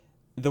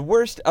The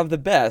Worst of the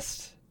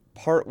Best,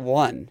 Part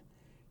 1.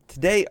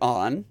 Today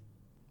on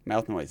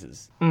Mouth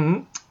Noises.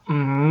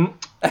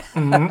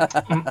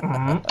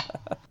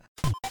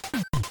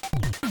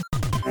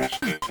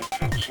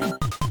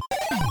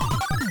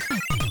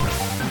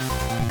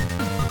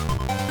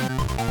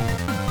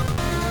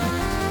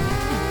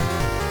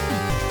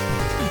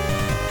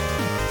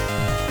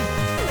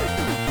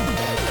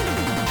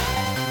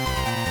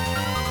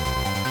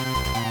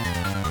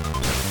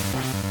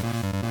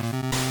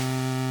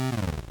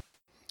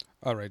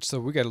 Alright, so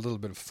we got a little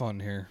bit of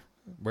fun here.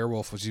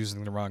 Werewolf was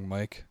using the wrong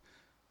mic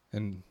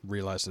and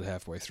realized it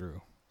halfway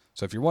through.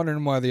 So if you're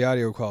wondering why the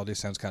audio quality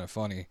sounds kind of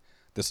funny,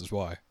 this is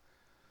why.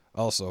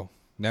 Also,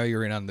 now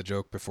you're in on the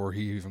joke before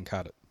he even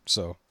caught it.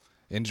 So,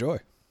 enjoy.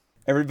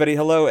 Everybody,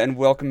 hello, and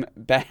welcome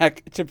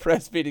back to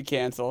Press B to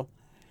Cancel.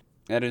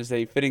 That is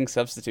a fitting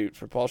substitute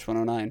for Polish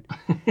 109.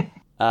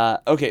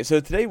 Okay, so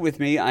today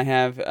with me I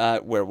have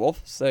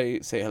Werewolf.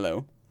 Say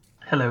hello.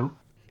 Hello.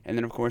 And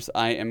then, of course,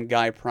 I am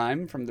Guy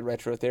Prime from the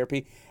Retro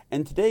Therapy.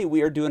 And today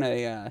we are doing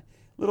a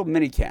little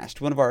mini-cast,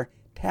 one of our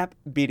Tap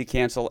B to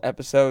Cancel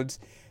episodes,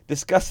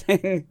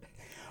 discussing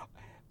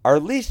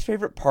our least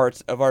favorite parts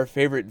of our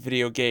favorite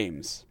video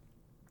games.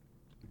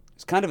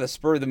 It's kind of a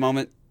spur of the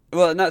moment.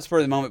 Well, not spur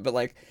of the moment, but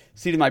like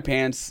seat in my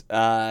pants.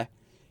 Hey,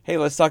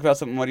 let's talk about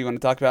something. What do you want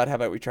to talk about? How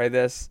about we try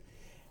this?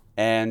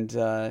 And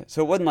so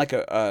it wasn't like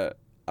a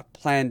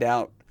planned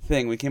out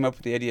thing. We came up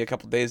with the idea a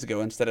couple days ago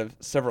instead of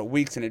several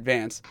weeks in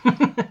advance.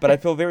 But I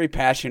feel very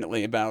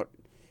passionately about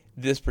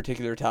this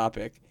particular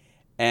topic,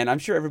 and I'm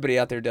sure everybody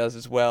out there does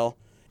as well.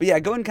 But yeah,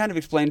 go and kind of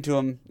explain to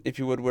them, if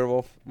you would,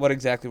 Werewolf, what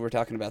exactly we're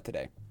talking about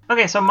today.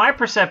 Okay, so my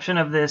perception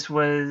of this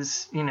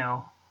was,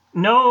 no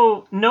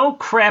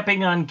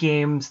crapping on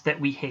games that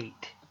we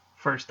hate,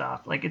 first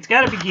off. Like, it's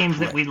got to be games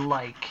that we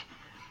like.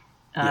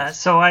 Yes.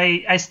 So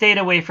I stayed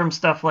away from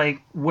stuff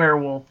like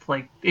Werewolf.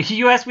 Like, if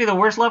you ask me the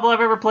worst level I've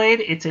ever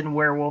played, it's in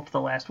Werewolf: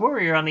 The Last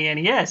Warrior on the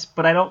NES,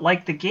 but I don't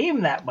like the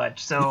game that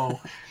much,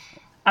 so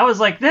I was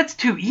like, that's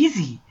too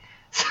easy.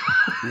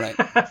 Right.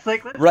 I was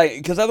like, Right,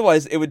 because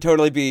otherwise it would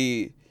totally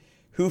be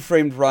Who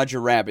Framed Roger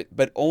Rabbit,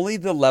 but only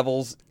the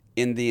levels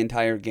in the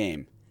entire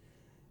game.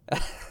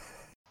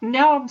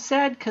 Now I'm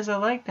sad because I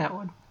like that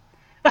one.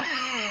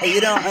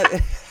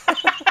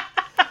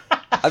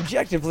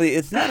 Objectively,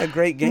 it's not a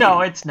great game.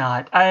 No, it's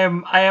not. I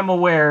am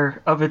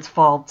aware of its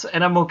faults,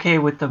 and I'm okay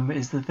with them,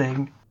 is the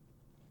thing.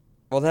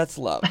 Well, that's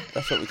love.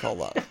 That's what we call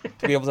love.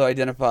 To be able to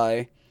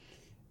identify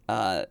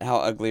how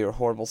ugly or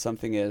horrible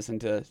something is, and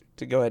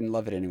to go ahead and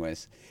love it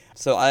anyways.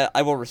 So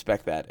I will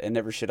respect that and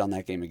never shit on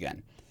that game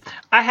again.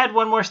 I had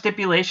one more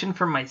stipulation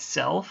for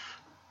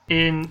myself,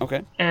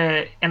 Okay.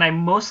 And I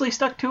mostly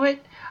stuck to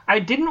it. I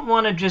didn't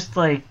want to just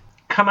like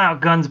come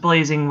out guns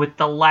blazing with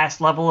the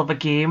last level of a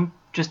game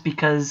just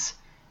because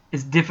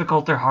it's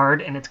difficult or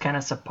hard, and it's kind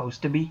of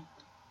supposed to be.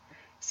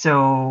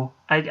 So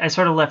I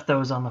sort of left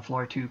those on the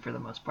floor too for the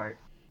most part.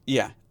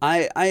 Yeah,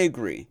 I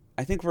agree.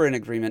 I think we're in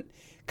agreement.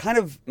 Kind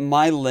of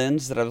my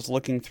lens that I was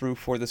looking through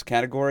for this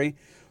category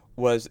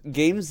was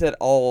games that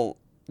I'll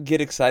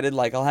get excited,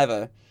 like I'll have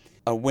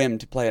a whim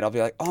to play it. I'll be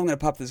like, oh, I'm going to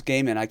pop this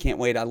game in. I can't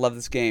wait. I love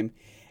this game.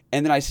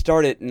 And then I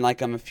start it, and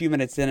like I'm a few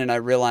minutes in, and I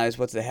realize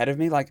what's ahead of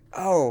me. Like,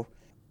 I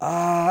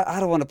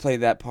don't want to play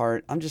that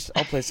part. I'll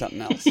play something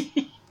else.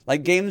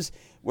 Like games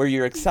where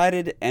you're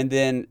excited, and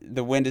then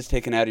the wind is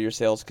taken out of your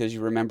sails because you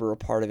remember a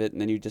part of it,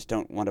 and then you just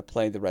don't want to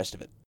play the rest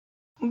of it.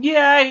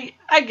 Yeah,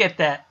 I get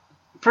that.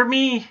 For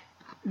me,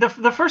 the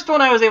first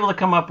one I was able to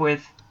come up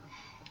with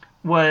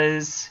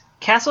was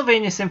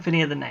Castlevania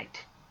Symphony of the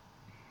Night.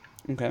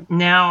 Okay.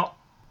 Now,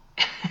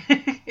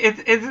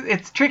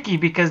 it's tricky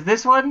because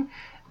this one,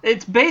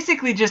 it's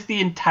basically just the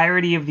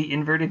entirety of the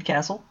inverted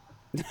castle.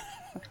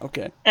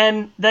 Okay.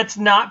 And that's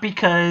not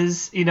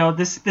because,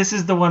 this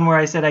is the one where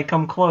I said I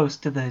come close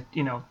to the,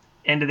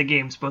 end of the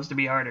game supposed to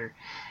be harder.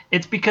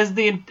 It's because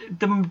the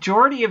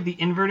majority of the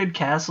inverted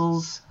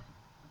castles,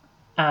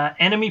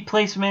 enemy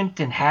placement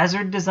and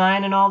hazard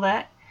design and all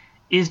that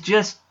is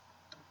just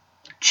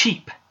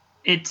cheap.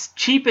 It's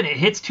cheap and it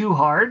hits too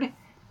hard.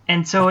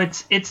 And so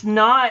it's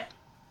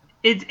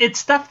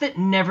stuff that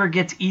never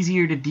gets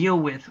easier to deal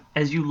with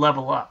as you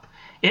level up.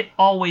 It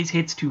always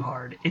hits too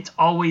hard. It's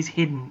always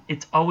hidden.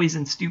 It's always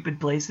in stupid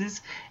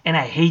places, and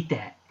I hate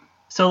that.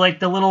 So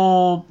like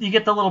you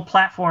get the little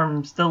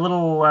platforms, they're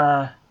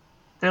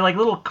like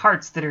little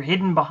carts that are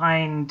hidden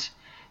behind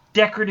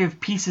decorative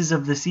pieces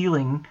of the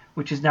ceiling,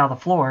 which is now the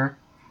floor.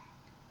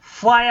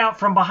 Fly out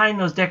from behind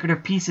those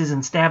decorative pieces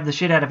and stab the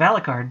shit out of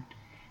Alucard,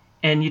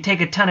 and you take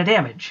a ton of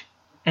damage.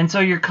 And so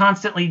you're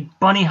constantly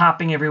bunny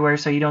hopping everywhere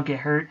so you don't get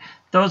hurt.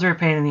 Those are a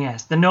pain in the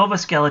ass. The Nova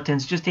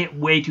skeletons just hit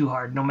way too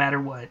hard no matter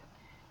what.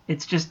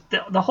 It's just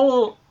the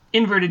whole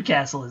inverted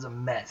castle is a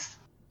mess.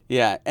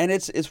 Yeah, and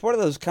it's one of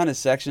those kind of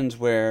sections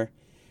where,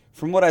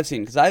 from what I've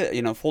seen,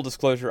 because full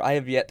disclosure, I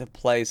have yet to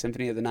play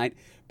Symphony of the Night,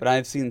 but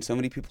I've seen so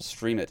many people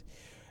stream it.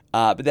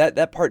 But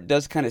that part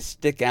does kind of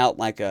stick out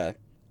like an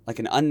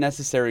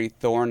unnecessary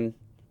thorn,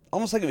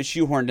 almost like it was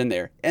shoehorned in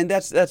there. And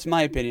that's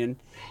my opinion.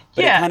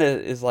 But yeah. It kind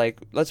of is like,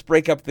 let's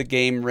break up the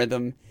game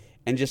rhythm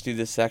and just do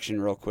this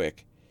section real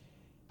quick.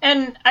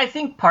 And I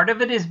think part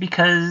of it is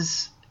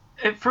because,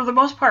 for the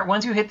most part,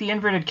 once you hit the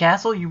inverted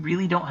castle, you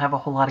really don't have a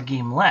whole lot of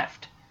game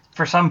left.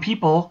 For some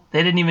people,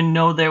 they didn't even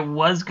know there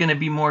was going to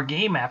be more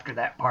game after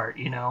that part,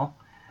 you know?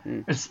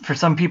 For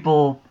some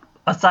people,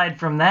 aside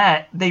from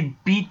that, they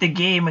beat the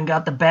game and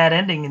got the bad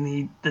ending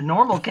in the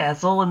normal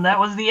castle, and that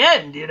was the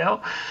end, you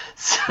know?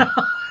 So,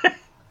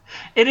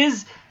 it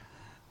is...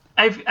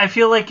 I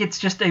feel like it's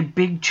just a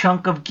big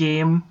chunk of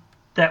game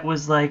that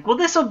was like, well,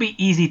 this will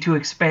be easy to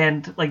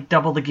expand, like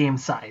double the game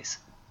size.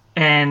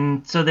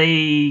 And so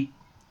they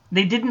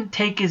didn't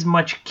take as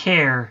much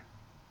care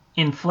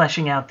in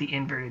fleshing out the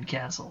inverted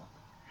castle.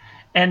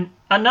 And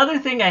another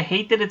thing, I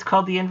hate that it's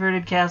called the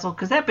inverted castle,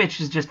 because that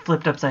bitch is just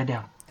flipped upside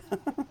down.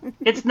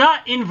 It's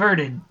not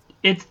inverted.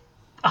 It's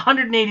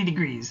 180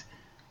 degrees.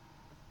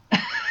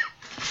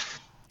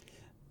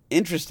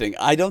 Interesting.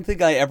 I don't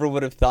think I ever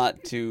would have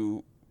thought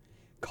to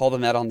call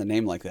them out on the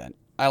name like that.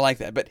 I like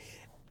that. But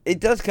it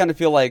does kind of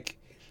feel like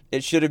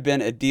it should have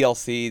been a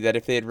DLC that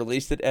if they had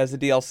released it as a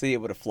DLC, it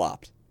would have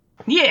flopped.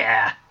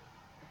 Yeah.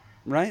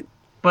 Right?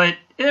 But,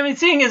 I mean,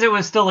 seeing as it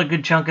was still a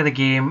good chunk of the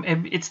game,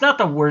 it's not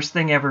the worst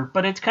thing ever,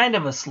 but it's kind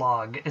of a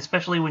slog,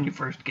 especially when you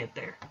first get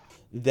there.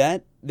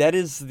 That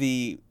is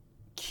the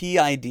key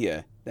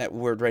idea, that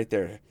word right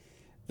there.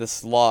 The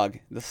slog.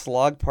 The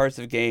slog parts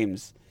of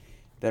games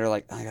that are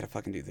like, I gotta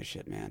fucking do this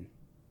shit, man.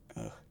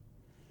 Ugh.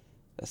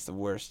 That's the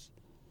worst.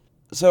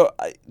 So,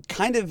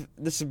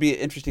 this would be an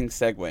interesting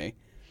segue.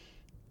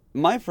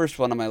 My first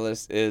one on my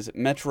list is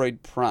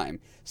Metroid Prime.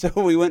 So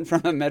we went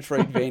from a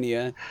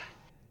Metroidvania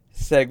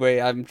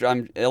segue.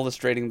 I'm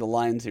illustrating the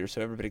lines here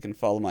so everybody can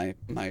follow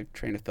my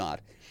train of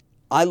thought.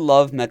 I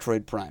love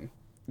Metroid Prime.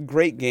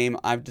 Great game.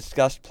 I've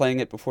discussed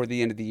playing it before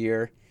the end of the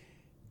year,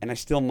 and I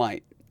still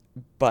might.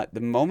 But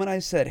the moment I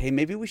said, hey,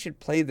 maybe we should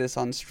play this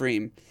on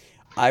stream,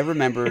 I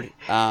remembered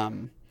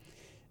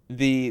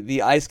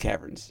the ice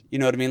caverns. You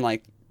know what I mean?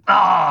 Like,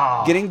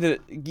 getting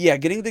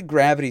the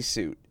gravity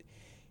suit.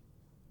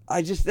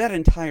 That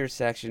entire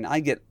section, I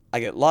get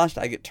lost,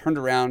 I get turned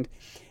around.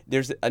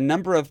 There's a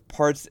number of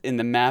parts in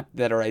the map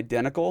that are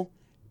identical,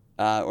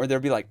 or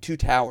there'll be like two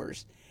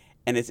towers,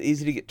 and it's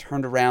easy to get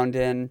turned around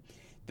in.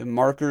 The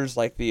markers,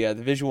 like the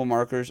visual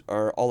markers,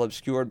 are all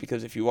obscured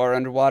because if you are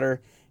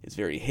underwater, it's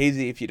very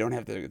hazy if you don't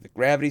have the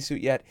gravity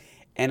suit yet.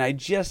 And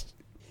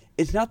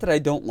it's not that I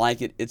don't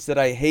like it, it's that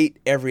I hate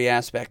every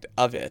aspect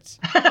of it.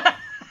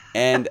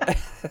 And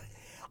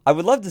I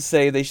would love to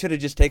say they should have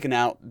just taken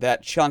out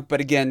that chunk, but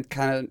again,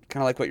 kind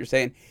of like what you're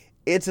saying,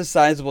 it's a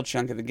sizable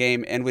chunk of the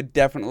game and would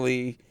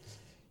definitely,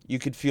 you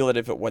could feel it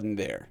if it wasn't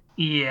there.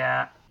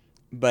 Yeah.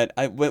 But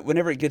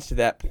whenever it gets to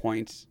that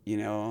point, you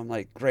know, I'm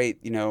like, great,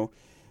 you know,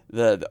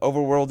 the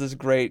overworld is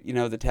great, you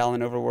know, the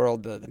Talon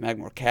overworld, the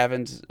Magmoor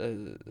Caverns,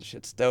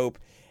 shit's dope.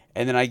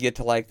 And then I get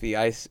to like the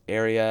ice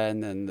area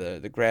and then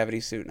the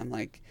gravity suit, and I'm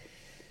like,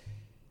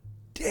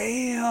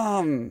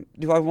 damn,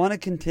 do I want to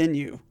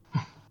continue?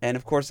 And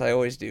of course I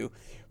always do.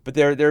 But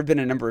there have been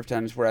a number of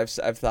times where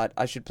I've thought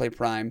I should play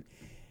Prime.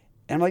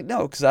 And I'm like,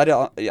 no, because I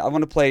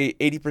want to play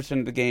 80%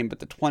 of the game, but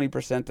the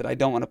 20% that I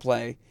don't want to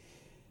play,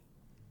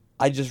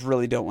 I just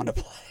really don't want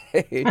to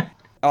play.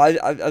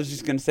 I was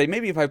just going to say,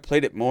 maybe if I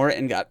played it more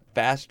and got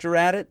faster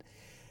at it,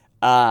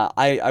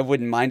 I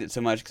wouldn't mind it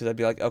so much because I'd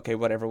be like, okay,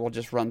 whatever, we'll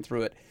just run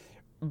through it.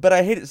 But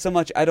I hate it so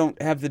much, I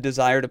don't have the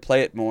desire to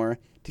play it more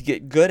to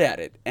get good at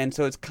it. And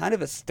so it's kind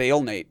of a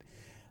stalemate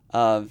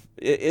of,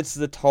 it's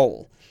the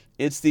toll.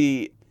 It's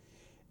the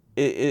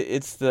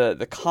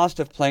cost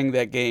of playing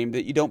that game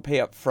that you don't pay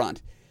up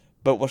front,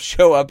 but will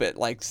show up at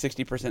like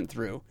 60%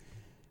 through.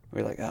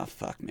 We're like, oh,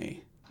 fuck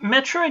me.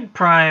 Metroid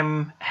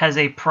Prime has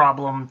a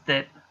problem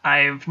that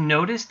I've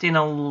noticed in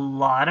a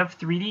lot of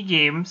 3D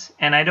games,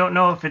 and I don't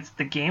know if it's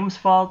the game's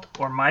fault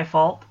or my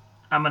fault.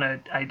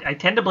 I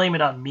tend to blame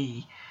it on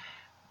me,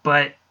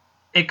 but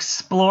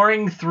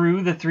exploring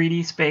through the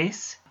 3D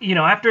space, you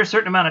know, after a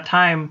certain amount of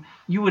time,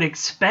 you would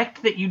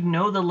expect that you'd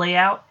know the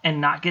layout and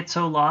not get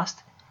so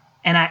lost,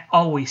 and I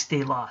always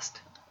stay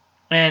lost.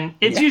 And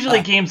it's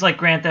usually games like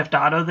Grand Theft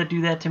Auto that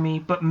do that to me,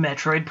 but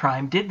Metroid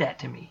Prime did that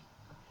to me.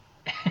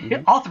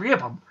 Mm-hmm. All three of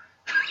them.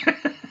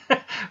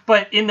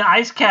 But in the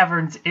ice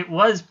caverns, it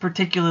was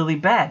particularly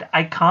bad.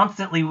 I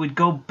constantly would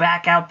go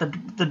back out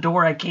the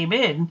door I came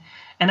in,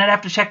 and I'd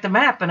have to check the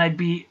map, and I'd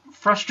be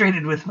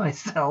frustrated with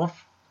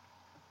myself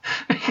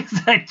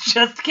because I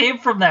just came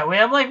from that way.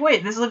 I'm like,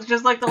 wait, this looks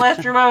just like the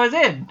last room I was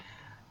in.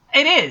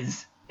 It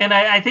is. And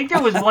I think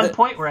there was one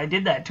point where I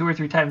did that 2 or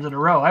 3 times in a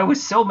row. I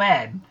was so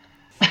mad.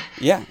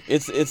 Yeah,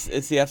 it's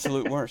the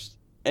absolute worst.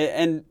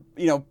 And,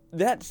 you know,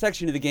 that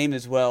section of the game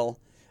as well,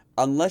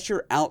 unless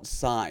you're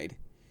outside,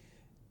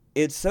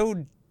 it's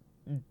so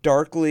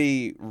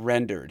darkly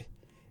rendered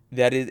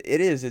that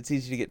it's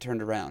easy to get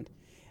turned around.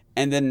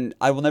 And then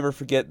I will never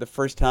forget the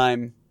first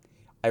time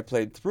I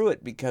played through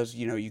it because,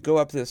 you know, you go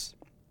up this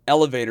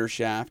elevator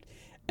shaft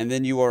and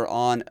then you are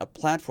on a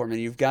platform and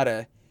you've got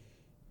to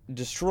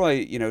destroy,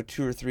 you know,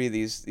 2 or 3 of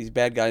these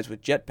bad guys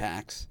with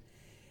jetpacks.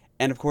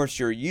 And of course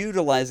you're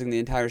utilizing the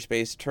entire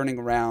space, turning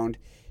around,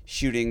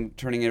 shooting,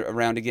 turning it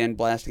around again,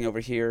 blasting over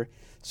here,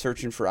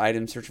 searching for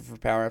items, searching for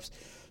power-ups,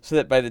 so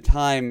that by the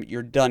time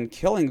you're done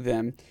killing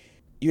them,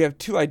 you have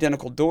two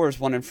identical doors,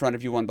 one in front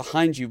of you, one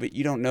behind you, but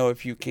you don't know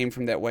if you came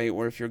from that way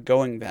or if you're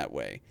going that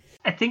way.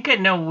 I think I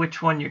know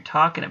which one you're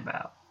talking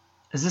about.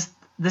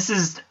 This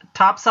is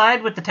top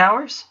side with the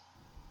towers?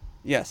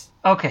 Yes.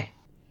 Okay.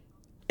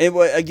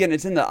 Again,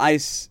 it's in the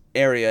ice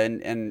area,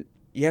 and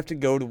you have to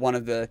go to one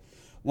of the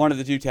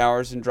two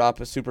towers and drop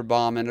a super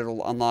bomb, and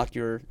it'll unlock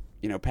your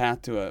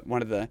path to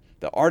one of the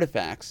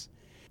artifacts.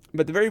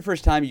 But the very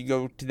first time you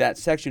go to that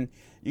section,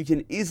 you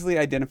can easily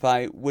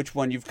identify which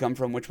one you've come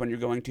from, which one you're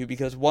going to,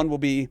 because one will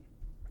be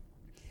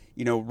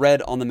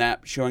red on the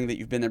map showing that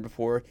you've been there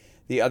before.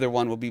 The other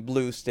one will be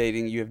blue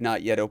stating you have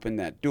not yet opened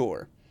that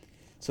door.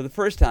 So the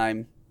first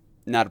time,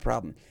 not a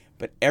problem.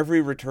 But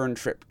every return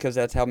trip, because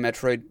that's how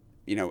Metroid,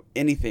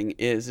 anything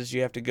is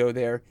you have to go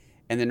there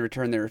and then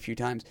return there a few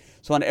times.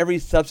 So on every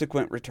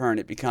subsequent return,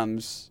 it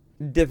becomes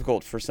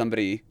difficult for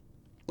somebody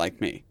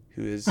like me,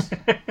 who is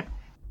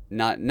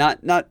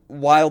not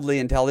wildly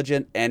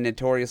intelligent and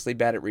notoriously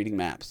bad at reading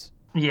maps.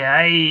 Yeah,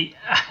 I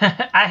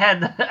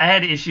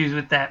had issues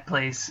with that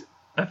place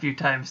a few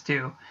times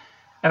too.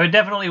 I would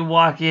definitely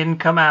walk in,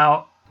 come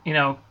out,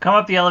 come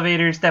up the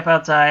elevator, step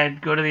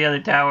outside, go to the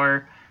other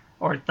tower,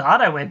 or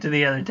thought I went to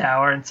the other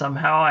tower, and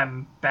somehow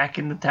I'm back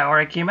in the tower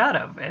I came out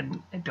of,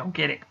 and I don't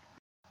get it.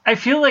 I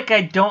feel like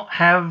I don't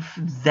have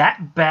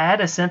that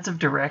bad a sense of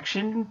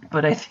direction,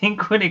 but I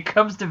think when it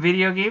comes to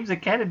video games, I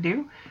kind of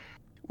do.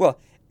 Well,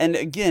 and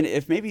again,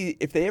 if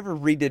they ever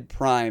redid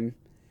Prime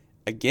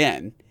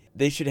again,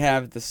 they should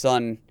have the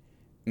sun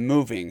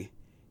moving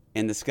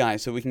in the sky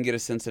so we can get a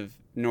sense of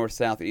north,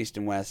 south, east,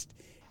 and west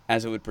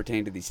as it would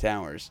pertain to these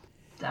towers.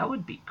 That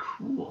would be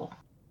cool.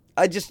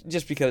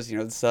 Just because,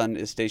 the sun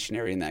is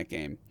stationary in that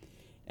game,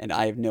 and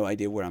I have no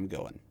idea where I'm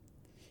going.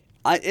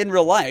 In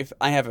real life,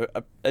 I have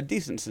a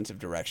decent sense of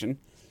direction,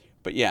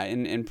 but yeah,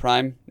 in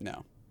Prime,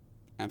 no,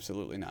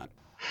 absolutely not.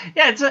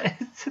 Yeah,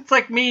 it's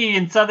like me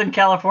in Southern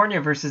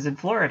California versus in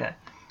Florida.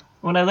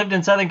 When I lived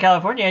in Southern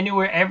California, I knew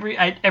where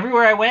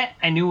everywhere I went,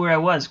 I knew where I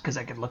was because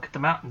I could look at the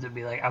mountains and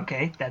be like,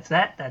 okay, that's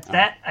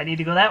that. I need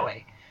to go that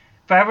way.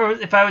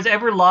 If I was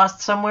ever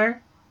lost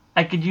somewhere,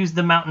 I could use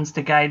the mountains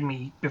to guide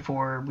me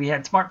before we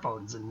had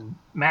smartphones and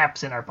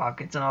maps in our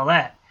pockets and all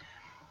that.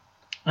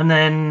 And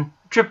then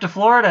trip to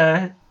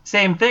Florida,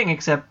 same thing,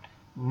 except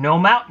no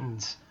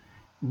mountains,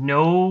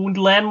 no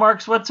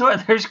landmarks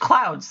whatsoever. There's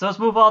clouds. Those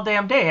move all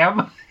damn day.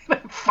 I'm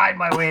gonna find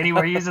my way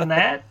anywhere using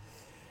that.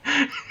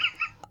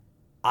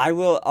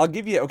 I'll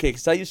give you, okay,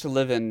 because I used to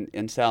live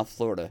in South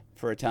Florida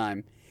for a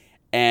time,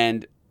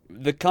 and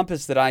the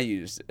compass that I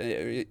use,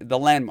 the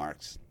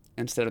landmarks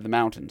instead of the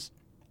mountains,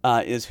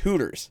 is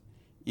Hooters.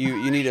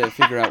 You need to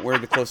figure out where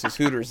the closest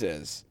Hooters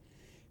is,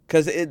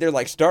 because they're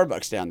like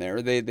Starbucks down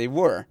there. They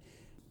were.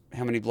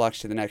 How many blocks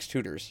to the next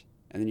Hooters?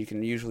 And then you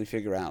can usually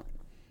figure out.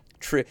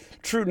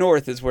 True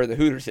north is where the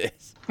Hooters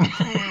is.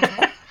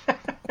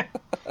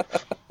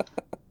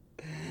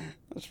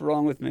 What's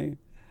wrong with me?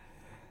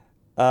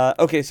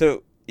 Okay,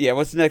 so yeah,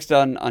 what's next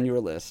on your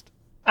list?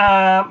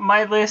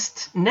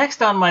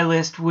 Next on my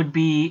list would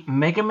be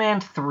Mega Man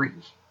 3.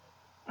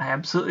 I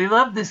absolutely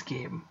love this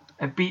game.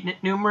 I've beaten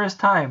it numerous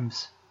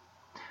times.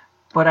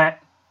 But I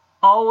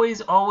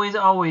always,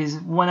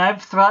 when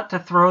I've thought to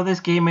throw this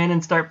game in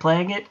and start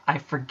playing it, I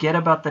forget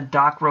about the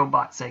Doc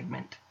Robot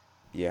segment.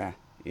 Yeah,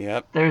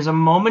 yep. There's a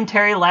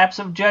momentary lapse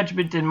of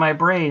judgment in my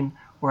brain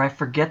where I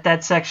forget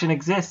that section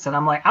exists, and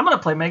I'm like, I'm going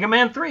to play Mega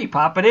Man 3,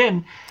 pop it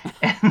in.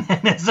 And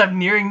then as I'm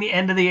nearing the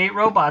end of the 8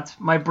 robots,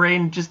 my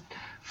brain just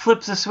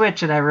flips a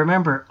switch, and I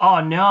remember, oh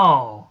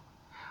no,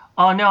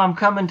 I'm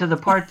coming to the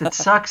part that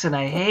sucks and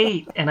I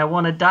hate, and I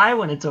want to die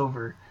when it's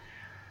over.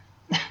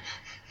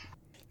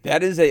 I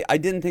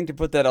didn't think to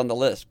put that on the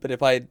list, but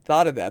if I had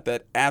thought of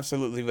that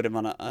absolutely would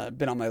have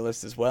been on my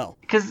list as well.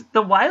 Because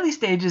the Wily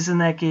stages in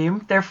that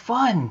game, they're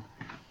fun.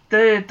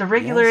 The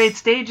regular 8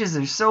 stages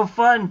are so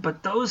fun,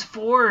 but those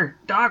 4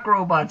 Doc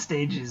Robot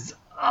stages,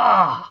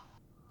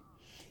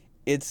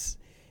 It's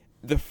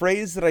the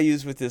phrase that I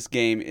use with this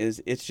game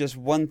is it's just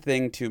one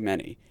thing too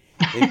many.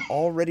 They've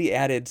already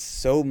added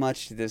so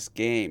much to this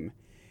game.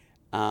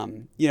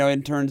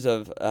 In terms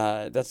of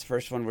that's the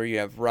first one where you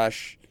have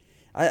Rush.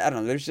 I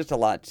don't know. There's just a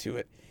lot to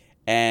it,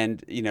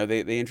 and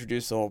they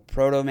introduced the whole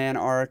Proto Man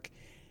arc.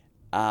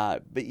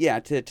 But yeah,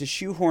 to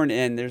shoehorn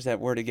in, there's that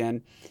word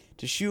again.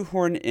 To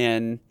shoehorn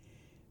in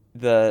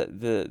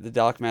the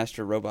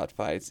Dockmaster robot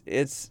fights,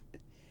 it's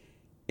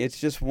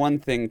just one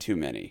thing too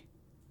many,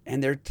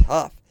 and they're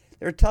tough.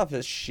 They're tough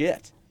as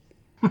shit.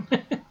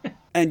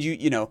 And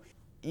you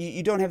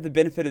don't have the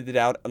benefit of the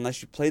doubt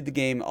unless you played the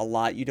game a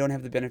lot. You don't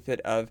have the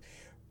benefit of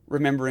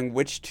remembering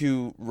which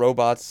 2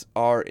 robots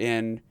are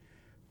in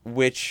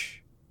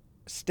which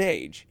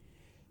stage.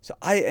 So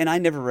I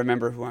never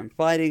remember who I'm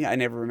fighting. I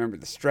never remember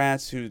the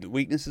strats, who the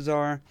weaknesses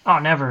are. Oh,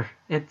 never.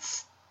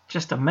 It's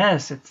just a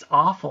mess. It's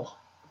awful.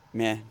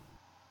 Meh.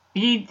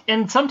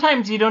 And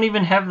sometimes you don't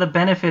even have the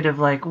benefit of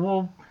like,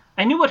 well,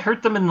 I knew what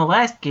hurt them in the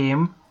last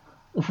game.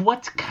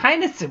 what's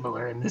kind of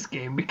similar in this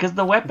game because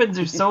the weapons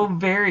are so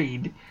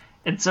varied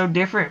and so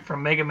different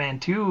from Mega Man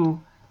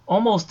 2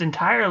 almost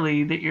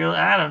entirely that you're,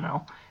 I don't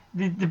know.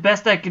 The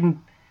best I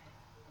can,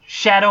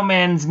 Shadow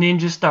Man's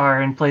Ninja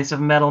Star in place of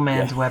Metal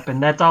Man's weapon.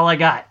 That's all I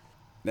got.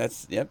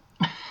 Yep.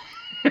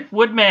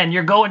 Woodman,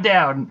 you're going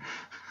down.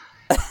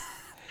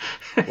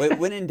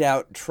 When in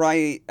doubt,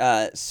 try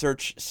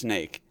Search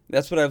Snake.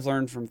 That's what I've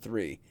learned from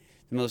 3.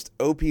 The most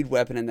OP'd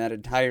weapon in that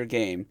entire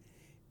game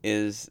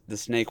is the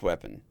snake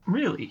weapon.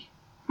 Really?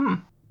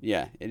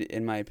 Yeah,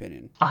 in my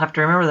opinion. I'll have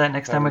to remember that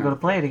next time I go to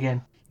play it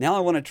again. Now I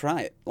want to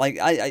try it. Like,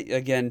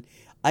 I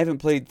haven't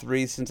played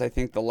 3 since I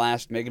think the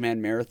last Mega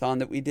Man Marathon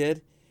that we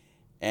did.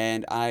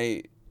 And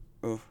I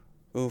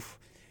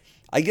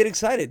get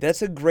excited.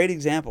 That's a great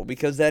example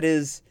because that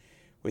is,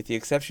 with the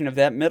exception of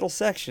that middle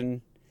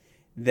section,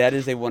 that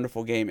is a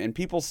wonderful game. And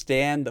people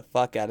stand the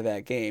fuck out of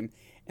that game.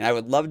 And I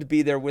would love to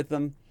be there with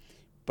them,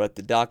 but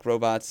the Doc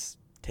robots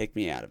take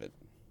me out of it.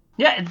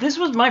 Yeah, this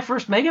was my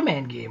first Mega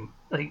Man game.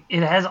 Like,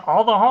 it has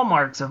all the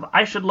hallmarks of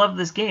I should love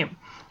this game.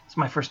 It's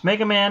my first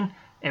Mega Man.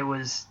 It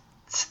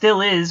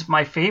still is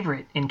my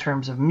favorite in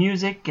terms of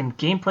music and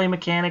gameplay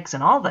mechanics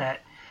and all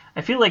that.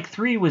 I feel like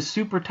 3 was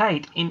super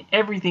tight in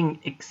everything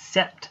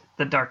except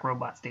the Dark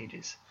Robot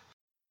stages.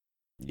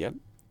 Yep,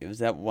 it was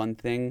that one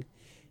thing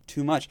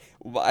too much.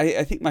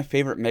 I think my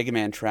favorite Mega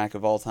Man track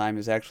of all time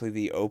is actually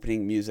the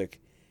opening music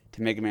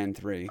to Mega Man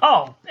 3.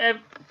 Oh,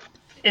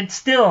 it's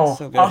still,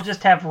 so good. I'll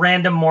just have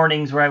random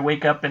mornings where I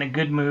wake up in a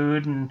good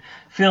mood and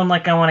feeling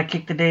like I want to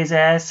kick the day's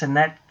ass, and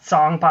that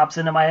song pops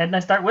into my head and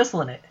I start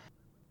whistling it.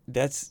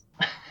 That's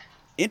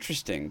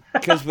interesting,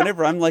 because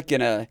whenever I'm like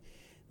in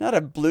not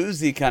a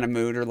bluesy kind of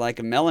mood or like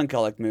a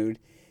melancholic mood,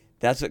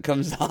 that's what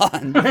comes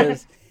on,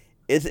 because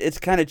it's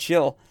kind of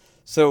chill.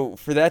 So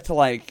for that to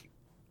like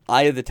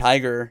Eye of the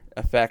Tiger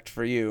effect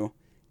for you,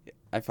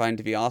 I find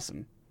to be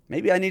awesome.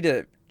 Maybe I need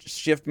to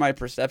shift my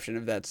perception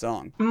of that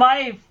song.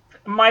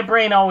 My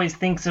brain always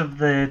thinks of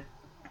the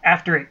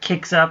after it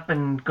kicks up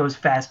and goes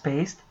fast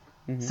paced.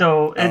 Mm-hmm.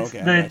 So it's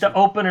the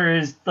opener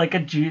is like a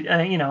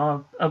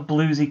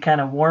bluesy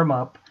kind of warm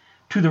up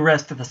to the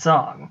rest of the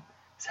song.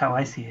 That's how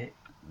I see it.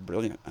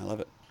 Brilliant. I love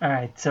it. All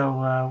right.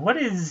 So what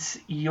is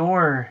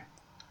your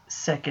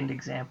second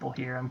example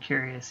here? I'm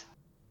curious.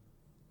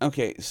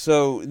 Okay,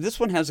 so this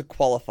one has a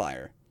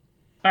qualifier.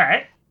 All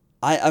right.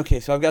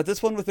 So I've got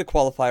this one with a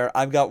qualifier.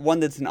 I've got one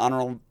that's an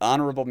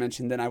honorable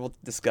mention. Then I will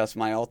discuss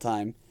my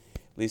all-time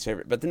least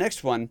favorite. But the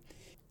next one,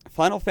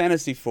 Final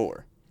Fantasy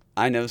IV.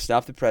 I know,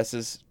 stop the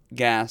presses,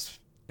 gasp.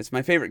 It's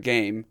my favorite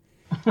game.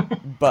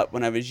 But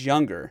when I was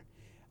younger,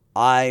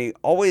 I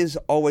always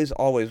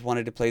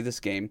wanted to play this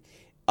game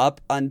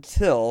up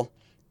until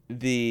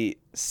the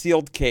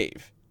sealed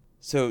cave.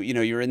 So,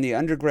 you're in the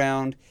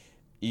underground.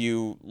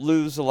 You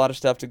lose a lot of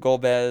stuff to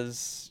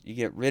Golbez. You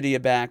get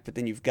Rydia back, but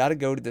then you've got to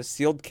go to the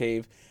sealed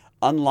cave,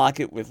 unlock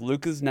it with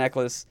Lucca's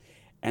necklace,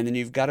 and then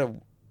you've got to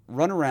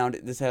run around.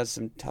 This has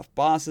some tough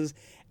bosses,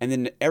 and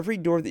then every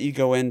door that you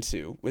go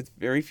into, with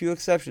very few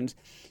exceptions,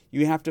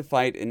 you have to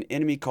fight an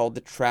enemy called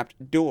the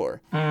Trapped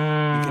Door. You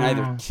can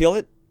either kill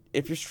it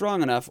if you're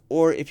strong enough,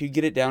 or if you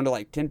get it down to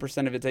like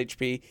 10% of its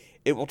HP,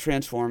 it will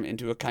transform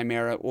into a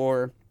chimera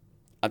or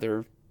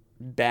other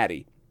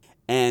baddie.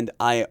 And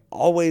I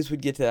always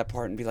would get to that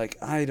part and be like,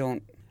 I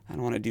don't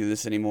want to do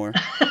this anymore.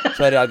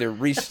 So I'd either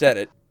reset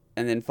it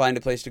and then find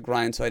a place to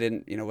grind so I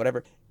didn't,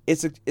 whatever.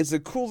 It's a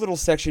cool little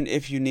section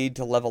if you need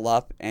to level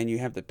up and you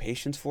have the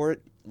patience for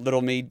it.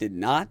 Little me did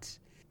not.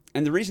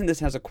 And the reason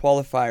this has a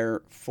qualifier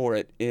for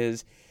it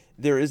is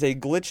there is a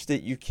glitch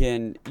that you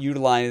can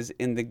utilize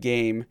in the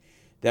game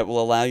that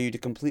will allow you to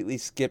completely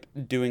skip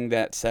doing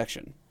that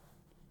section.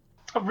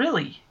 Oh,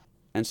 really?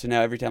 And so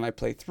now every time I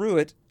play through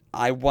it,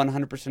 I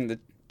 100% of the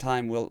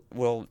time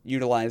will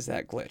utilize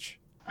that glitch.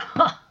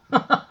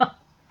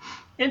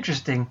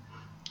 Interesting.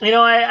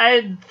 I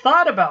had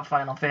thought about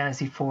Final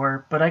Fantasy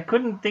IV, but I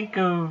couldn't think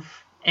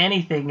of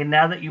anything. And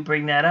now that you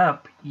bring that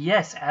up,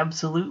 yes,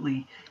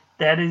 absolutely.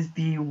 That is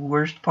the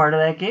worst part of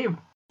that game.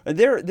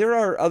 There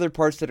are other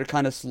parts that are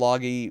kind of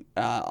sloggy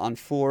on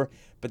 4,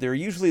 but they're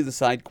usually the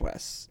side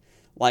quests.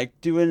 Like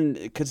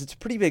because it's a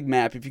pretty big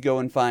map. If you go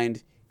and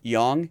find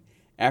Yong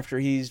after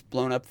he's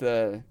blown up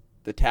the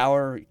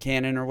tower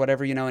cannon or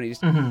whatever, and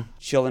he's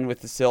chilling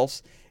with the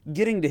sylphs.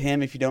 Getting to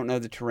him, if you don't know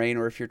the terrain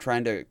or if you're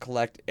trying to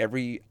collect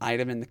every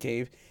item in the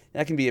cave,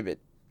 that can be a bit,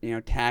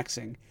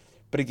 taxing.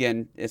 But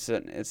again, it's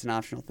an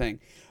optional thing.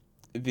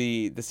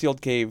 The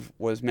sealed cave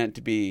was meant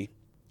to be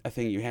a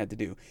thing you had to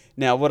do.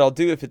 Now, what I'll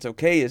do, if it's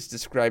okay, is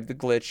describe the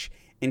glitch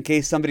in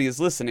case somebody is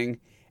listening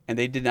and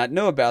they did not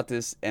know about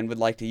this and would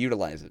like to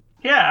utilize it.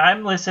 Yeah,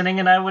 I'm listening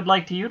and I would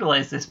like to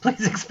utilize this.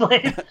 Please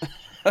explain.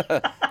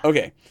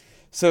 Okay.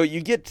 So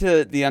you get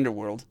to the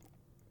underworld.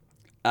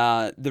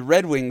 The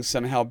Red Wings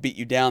somehow beat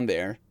you down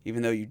there,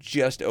 even though you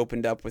just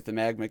opened up with the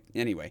magma.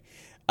 Anyway,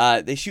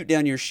 they shoot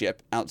down your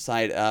ship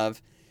outside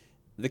of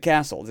the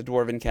castle, the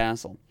Dwarven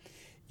castle.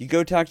 You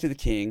go talk to the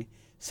king.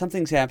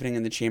 Something's happening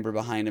in the chamber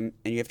behind him,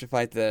 and you have to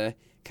fight the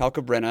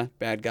Calcabrina,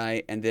 bad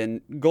guy, and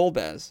then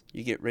Golbez.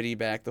 You get Riddy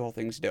back, the whole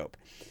thing's dope.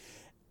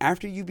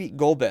 After you beat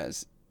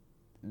Golbez,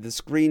 the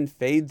screen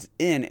fades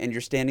in and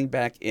you're standing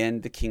back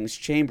in the king's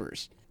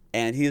chambers.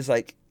 And he's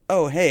like,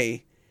 oh,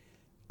 hey,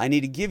 I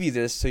need to give you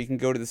this so you can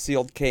go to the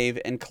sealed cave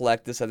and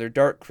collect this other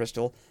dark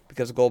crystal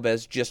because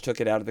Golbez just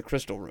took it out of the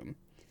crystal room,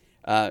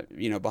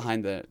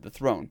 behind the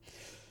throne.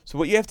 So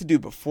what you have to do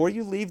before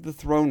you leave the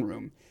throne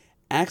room,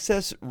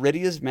 access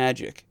Rydia's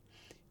magic,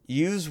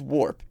 use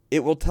warp.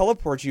 It will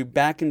teleport you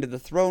back into the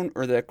throne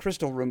or the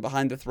crystal room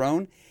behind the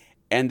throne,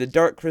 and the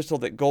dark crystal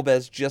that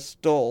Golbez just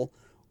stole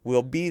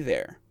will be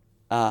there.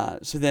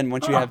 So then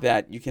once you have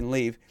that, you can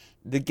leave.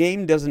 The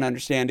game doesn't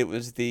understand it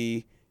was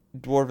the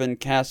Dwarven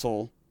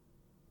Castle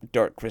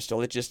dark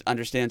crystal. It just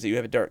understands that you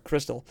have a dark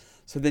crystal.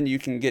 So then you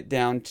can get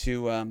down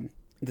to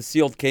the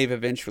sealed cave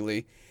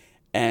eventually,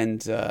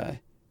 and the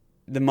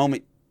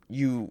moment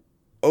you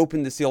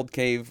open the sealed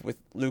cave with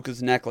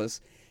Luca's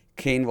necklace,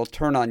 Kain will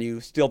turn on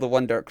you, steal the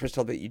one dark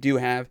crystal that you do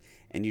have,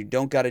 and you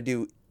don't got to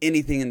do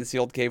anything in the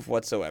sealed cave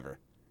whatsoever.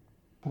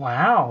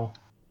 Wow.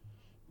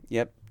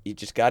 Yep, you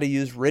just got to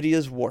use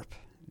Rydia's warp.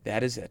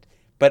 That is it.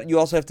 But you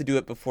also have to do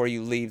it before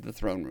you leave the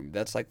throne room.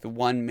 That's like the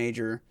one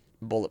major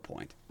bullet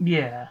point.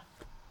 Yeah.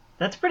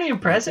 That's pretty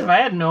impressive. I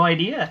had no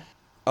idea.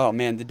 Oh,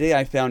 man, the day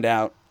I found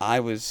out, I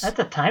was... That's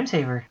a time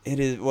saver. It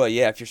is, well,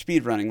 yeah, if you're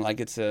speedrunning, like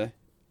it's a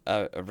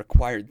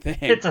required thing.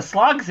 It's a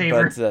slog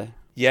saver. But,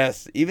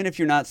 yes, even if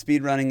you're not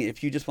speedrunning,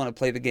 if you just want to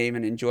play the game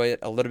and enjoy it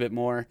a little bit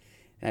more,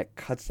 that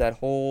cuts that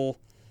whole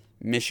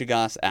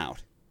mishigas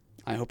out.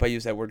 I hope I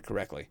used that word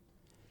correctly.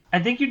 I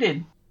think you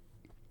did.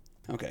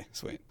 Okay,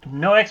 sweet.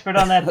 No expert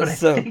on that, but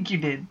So- I think you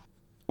did.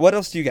 What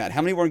else do you got?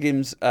 How many more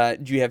games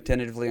do you have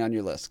tentatively on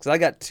your list? Because I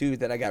got 2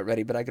 that I got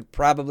ready, but I could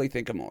probably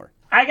think of more.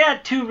 I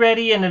got 2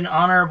 ready and an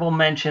honorable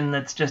mention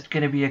that's just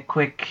going to be a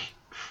quick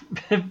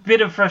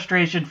bit of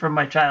frustration from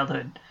my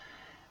childhood.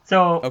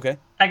 So Okay.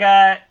 I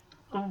got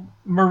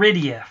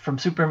Meridia from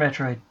Super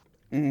Metroid.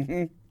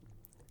 Mm-hmm.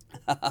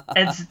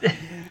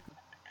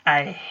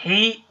 I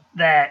hate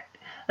that.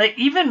 Like,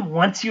 even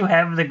once you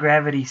have the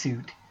gravity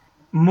suit,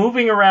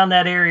 moving around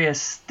that area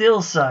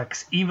still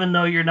sucks, even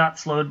though you're not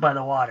slowed by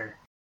the water.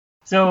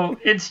 So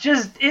it's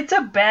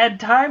a bad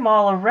time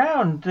all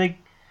around. Like,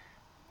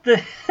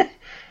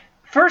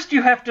 first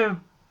you have to,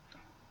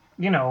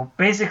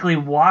 basically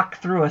walk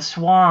through a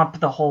swamp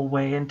the whole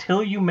way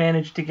until you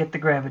manage to get the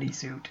gravity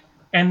suit.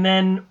 And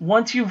then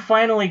once you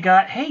finally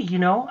got, hey,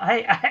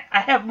 I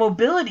have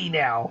mobility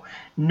now.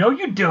 No,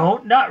 you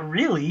don't. Not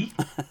really.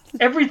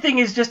 Everything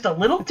is just a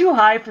little too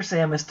high for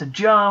Samus to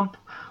jump,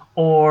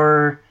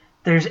 or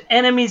there's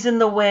enemies in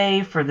the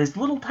way for these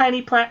little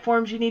tiny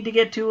platforms you need to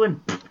get to, and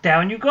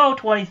down you go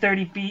 20,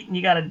 30 feet, and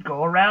you got to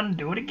go around and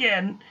do it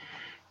again.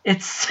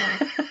 It's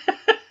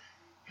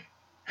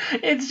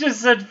it's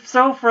just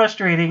so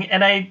frustrating,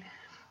 and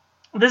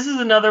this is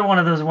another one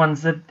of those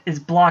ones that is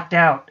blocked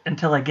out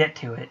until I get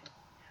to it.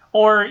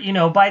 Or,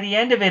 by the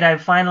end of it,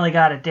 I've finally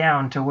got it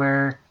down to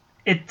where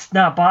it's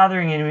not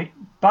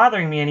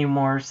bothering me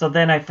anymore, so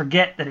then I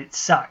forget that it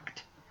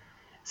sucked.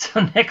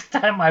 So next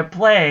time I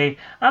play,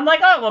 I'm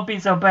like, oh, it won't be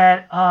so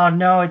bad. Oh,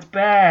 no, it's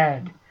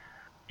bad.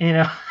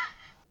 Yeah.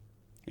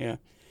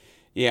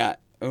 Yeah.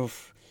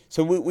 Oof.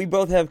 So we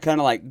both have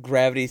kind of like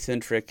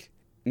gravity-centric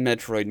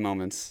Metroid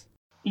moments.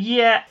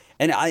 Yeah.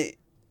 And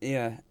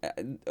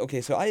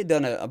okay, so I had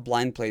done a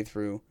blind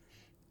playthrough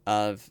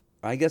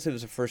I guess it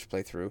was a first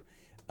playthrough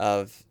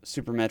of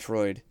Super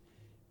Metroid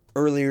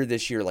earlier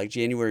this year, like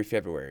January,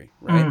 February,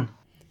 right? Mm.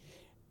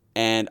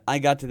 And I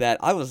got to that.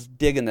 I was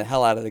digging the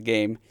hell out of the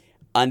game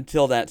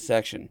until that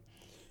section.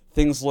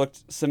 Things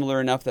looked similar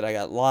enough that I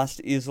got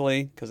lost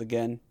easily, because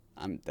again,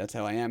 that's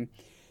how I am.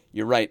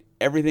 You're right,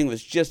 everything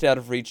was just out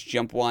of reach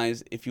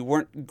jump-wise. If you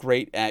weren't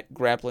great at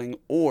grappling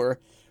or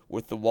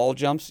with the wall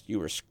jumps, you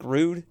were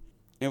screwed.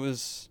 It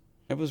was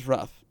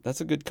rough.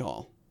 That's a good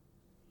call.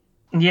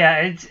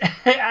 Yeah,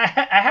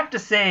 I have to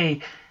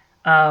say,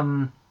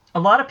 a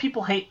lot of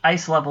people hate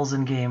ice levels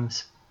in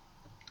games,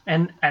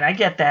 and I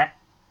get that,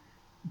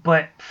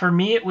 but for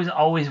me it was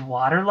always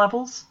water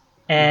levels,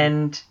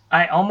 and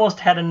I almost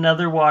had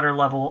another water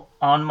level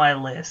on my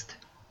list,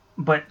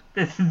 but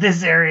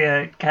this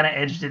area kind of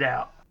edged it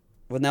out.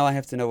 Well, now I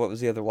have to know what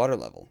was the other water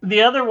level.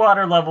 The other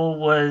water level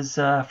was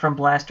from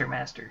Blaster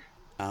Master.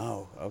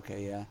 Oh,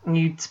 okay, yeah.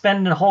 You'd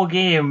spend the whole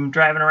game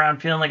driving around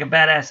feeling like a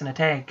badass in a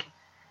tank.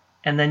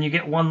 And then you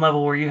get one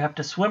level where you have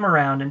to swim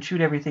around and shoot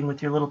everything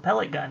with your little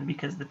pellet gun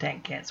because the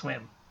tank can't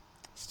swim.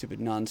 Stupid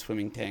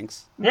non-swimming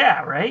tanks.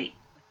 Yeah, right?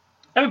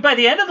 I mean, by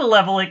the end of the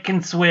level it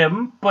can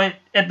swim, but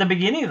at the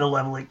beginning of the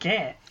level it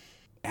can't.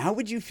 How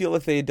would you feel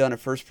if they had done a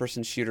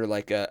first-person shooter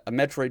like a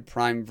Metroid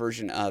Prime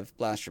version of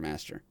Blaster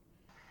Master?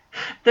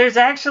 There's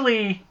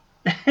actually...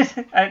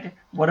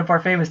 one of our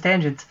famous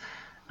tangents.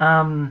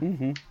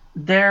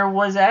 There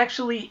was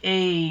actually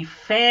a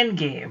fan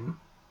game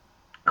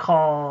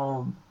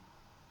called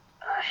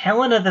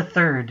Helena the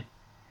Third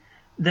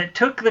that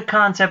took the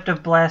concept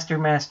of Blaster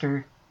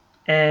Master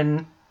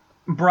and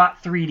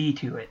brought 3D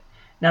to it.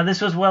 Now,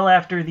 this was well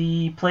after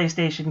the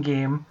PlayStation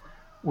game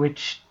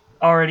which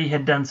already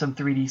had done some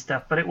 3D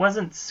stuff, but it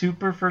wasn't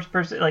super first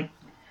person. Like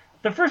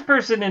the first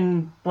person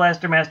in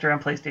Blaster Master on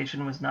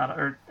PlayStation was not,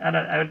 or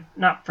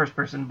not first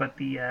person, but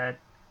the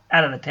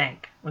out of the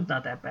tank was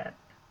not that bad.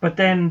 But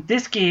then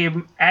this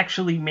game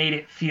actually made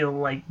it feel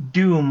like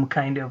Doom,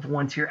 kind of,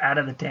 once you're out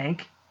of the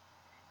tank.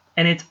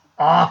 And it's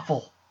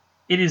awful.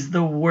 It is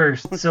the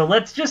worst. So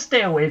let's just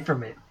stay away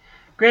from it.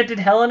 Granted,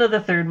 Helena the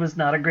Third was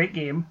not a great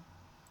game.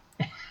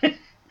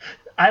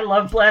 I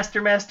love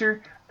Blaster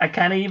Master. I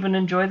kind of even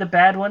enjoy the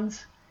bad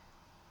ones.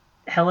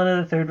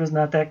 Helena the Third was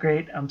not that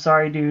great. I'm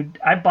sorry, dude.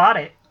 I bought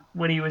it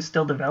when he was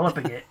still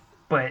developing it,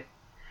 but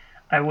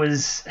I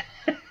was...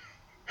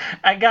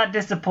 I got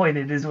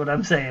disappointed is what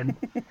I'm saying.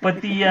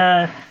 But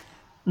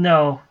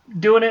no,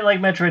 doing it like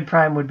Metroid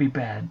Prime would be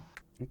bad.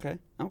 Okay.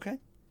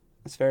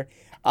 That's fair.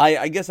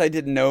 I guess I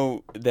didn't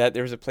know that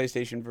there was a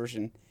PlayStation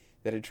version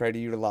that had tried to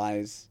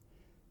utilize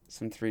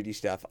some 3D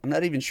stuff. I'm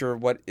not even sure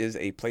what is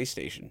a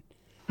PlayStation.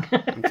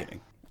 I'm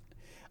kidding.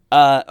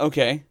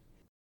 Okay.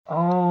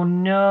 Oh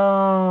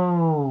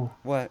no.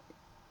 What?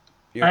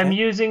 You okay? I'm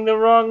using the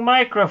wrong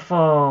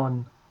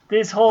microphone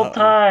this whole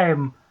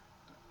time.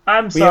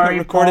 I'm sorry, We haven't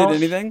recorded Paul.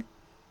 anything?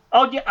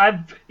 Oh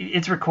yeah,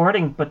 it's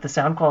recording, but the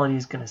sound quality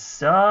is gonna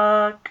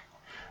suck.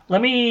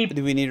 Let me.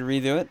 Do we need to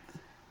redo it?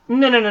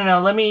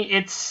 No. Let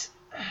me.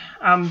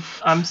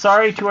 I'm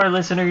sorry to our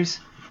listeners.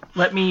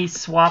 Let me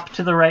swap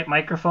to the right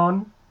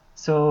microphone.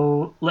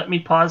 So let me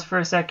pause for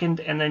a second,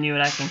 and then you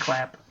and I can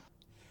clap.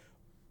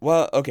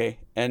 Well, okay.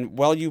 And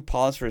while you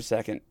pause for a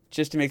second,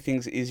 just to make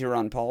things easier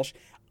on Polish,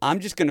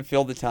 I'm just going to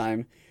fill the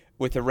time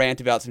with a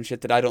rant about some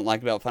shit that I don't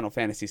like about Final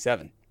Fantasy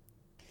VII.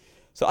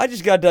 So I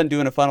just got done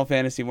doing a Final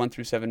Fantasy 1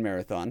 through 7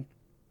 marathon.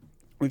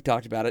 We've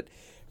talked about it.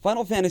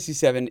 Final Fantasy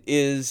VII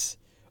is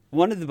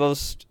one of the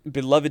most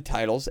beloved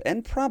titles,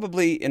 and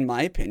probably, in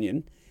my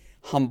opinion,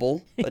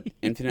 humble but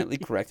infinitely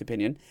correct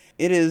opinion.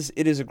 It is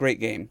a great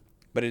game,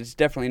 but it's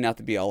definitely not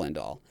the be-all,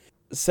 end-all.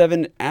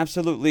 7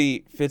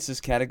 absolutely fits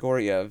this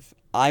category of,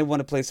 I want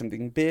to play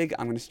something big,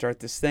 I'm going to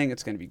start this thing,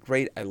 it's going to be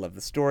great, I love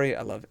the story,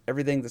 I love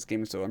everything, this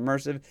game is so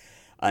immersive,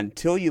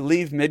 until you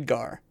leave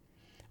Midgar.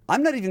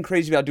 I'm not even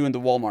crazy about doing the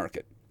wall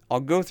market. I'll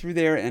go through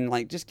there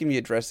and, just give me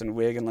a dress and a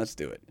wig and let's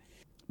do it.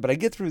 But I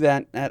get through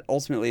that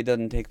ultimately it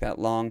doesn't take that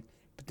long,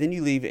 but then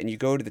you leave and you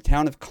go to the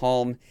town of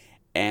Calm,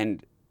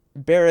 and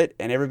Barrett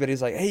and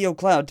everybody's like, hey, yo,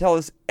 Cloud, tell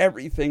us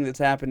everything that's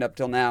happened up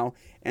till now,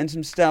 and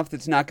some stuff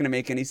that's not going to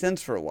make any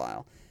sense for a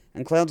while.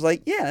 And Cloud's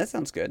like, yeah, that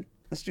sounds good.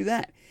 Let's do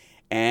that.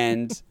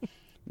 And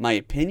my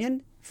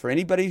opinion, for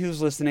anybody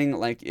who's listening,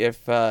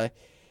 if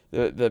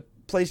the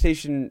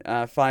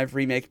PlayStation 5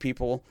 remake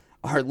people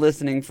are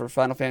listening for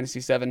Final Fantasy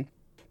VII,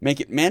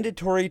 make it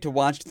mandatory to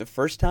watch the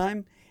first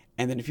time,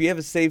 and then if you have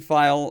a save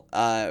file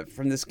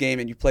from this game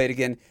and you play it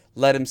again,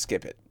 let them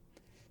skip it.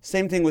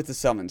 Same thing with the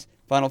summons.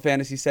 Final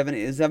Fantasy VII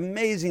is an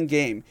amazing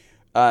game.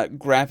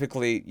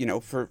 Graphically,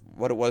 for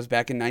what it was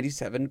back in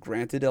 97,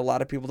 granted, a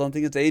lot of people don't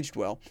think it's aged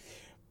well.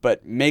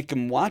 But make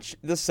them watch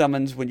the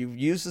summons when you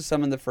use the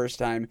summon the first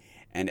time,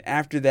 and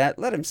after that,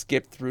 let them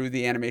skip through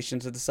the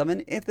animations of the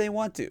summon if they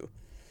want to.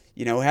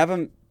 Have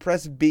them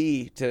press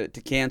B to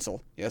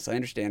cancel. Yes, I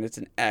understand, it's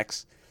an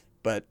X.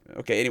 But,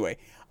 okay, anyway,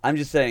 I'm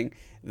just saying,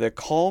 the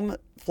Calm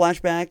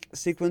flashback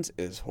sequence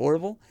is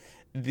horrible.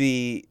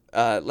 The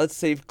Let's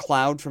Save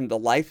Cloud from the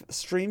live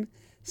stream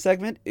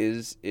segment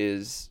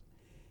is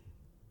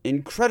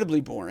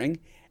incredibly boring,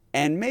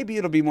 and maybe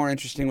it'll be more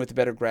interesting with the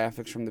better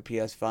graphics from the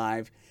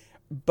PS5,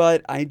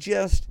 but I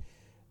just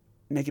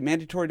make it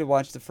mandatory to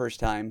watch the first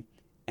time,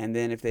 and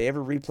then if they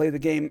ever replay the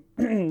game,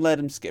 let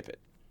them skip it.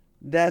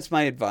 That's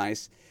my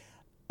advice.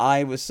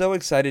 I was so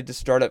excited to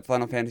start up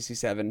Final Fantasy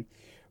VII,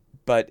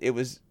 but it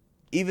was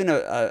even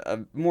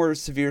a more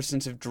severe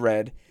sense of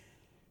dread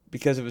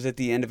because it was at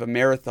the end of a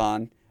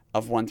marathon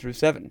of 1 through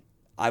 7.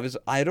 I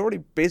had already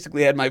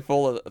basically had my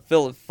fill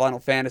of Final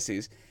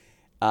Fantasies.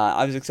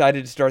 I was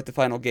excited to start the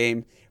final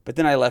game, but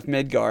then I left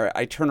Midgar.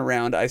 I turn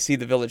around, I see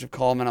the Village of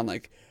Calm, and I'm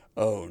like,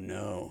 oh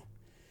no.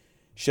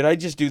 Should I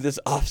just do this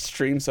off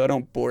stream so I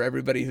don't bore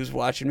everybody who's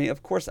watching me?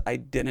 Of course I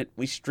didn't.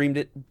 We streamed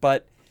it,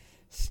 but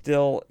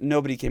still,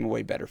 nobody came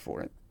away better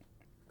for it.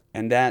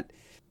 And that's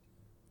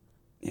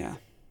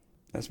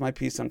my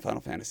piece on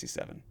Final Fantasy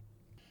VII.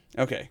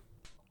 Okay.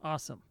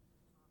 Awesome.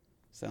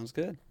 Sounds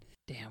good.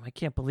 Damn, I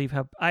can't believe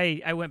how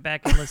I went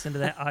back and listened to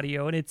that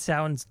audio, and it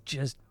sounds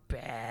just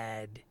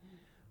bad.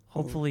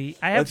 Hopefully,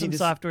 I have some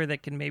software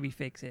that can maybe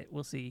fix it.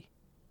 We'll see.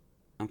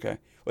 Okay.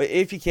 Well,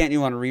 if you can't,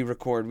 you want to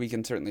re-record, we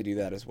can certainly do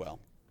that as well.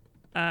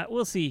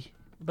 We'll see.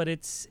 But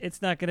it's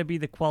not going to be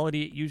the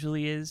quality it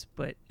usually is,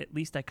 but at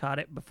least I caught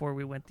it before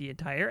we went the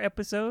entire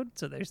episode,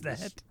 so there's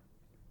that.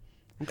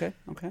 Okay.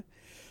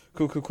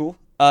 Cool.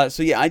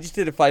 So yeah, I just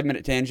did a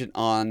 5-minute tangent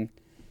on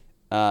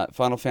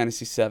Final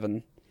Fantasy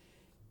VII.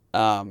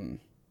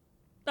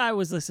 I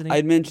was listening.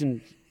 I'd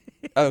mentioned...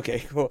 Okay,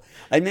 cool.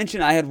 I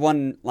mentioned I had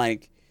one,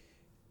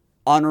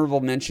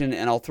 honorable mention,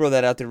 and I'll throw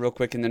that out there real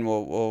quick, and then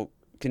we'll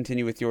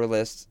continue with your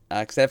list,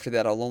 because after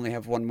that I'll only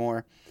have one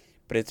more,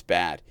 but it's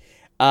bad.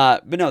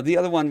 But no, the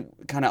other one,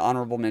 kind of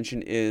honorable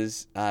mention,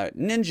 is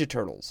Ninja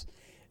Turtles.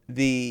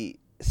 The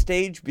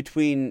stage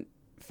between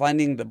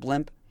finding the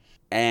blimp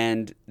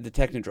and the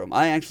Technodrome.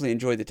 I actually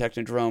enjoy the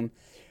Technodrome,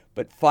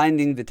 but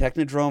finding the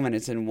Technodrome and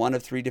it's in one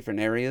of 3 different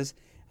areas,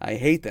 I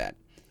hate that.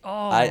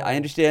 Oh. I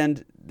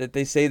understand that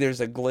they say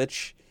there's a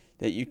glitch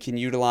that you can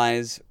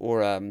utilize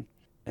or an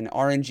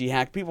RNG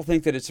hack. People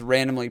think that it's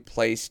randomly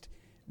placed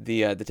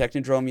the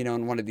Technodrome,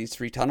 in one of these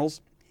 3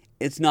 tunnels.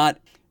 It's not.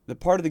 The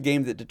part of the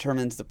game that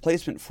determines the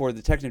placement for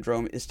the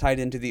Technodrome is tied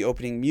into the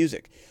opening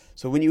music.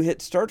 So when you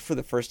hit start for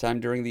the first time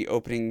during the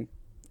opening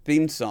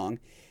theme song,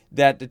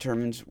 that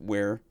determines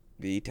where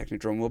the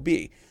Technodrome will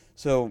be.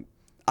 So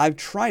I've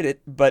tried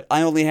it, but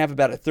I only have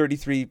about a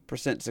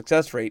 33%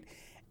 success rate,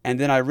 and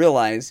then I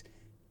realize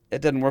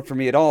it doesn't work for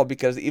me at all,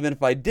 because even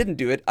if I didn't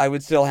do it, I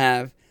would still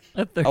have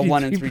a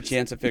 1 in 3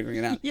 chance of figuring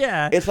it out.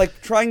 Yeah. It's like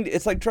trying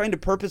to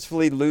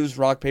purposefully lose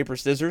rock, paper,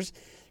 scissors,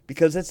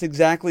 because that's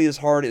exactly as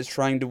hard as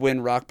trying to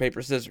win rock,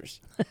 paper,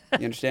 scissors.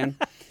 You understand?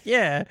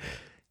 Yeah.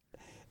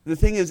 The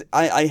thing is,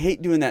 I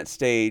hate doing that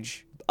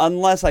stage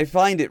unless I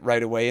find it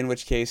right away, in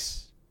which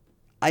case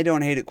I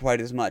don't hate it quite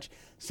as much.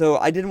 So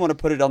I didn't want to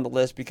put it on the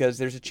list because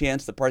there's a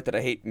chance the part that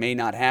I hate may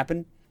not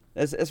happen.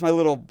 That's my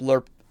little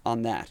blurb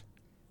on that.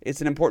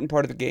 It's an important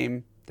part of the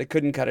game. They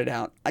couldn't cut it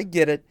out. I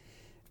get it,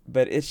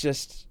 but it's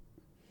just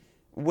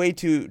way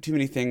too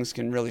many things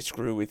can really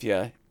screw with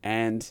you,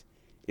 and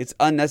it's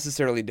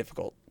unnecessarily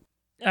difficult.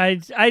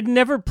 I'd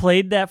never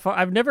played that far.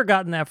 I've never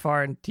gotten that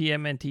far in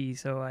TMNT,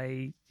 so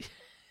I.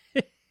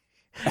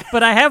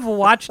 But I have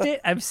watched it.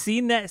 I've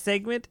seen that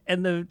segment,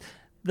 and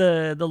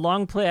the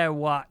long play I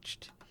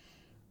watched.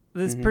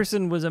 This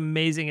person was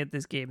amazing at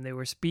this game. They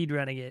were speed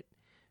running it,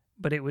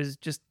 but it was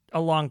just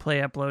a long play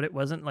upload. It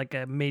wasn't like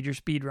a major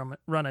speed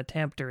run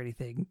attempt or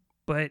anything.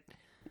 But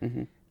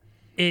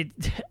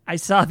I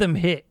saw them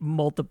hit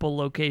multiple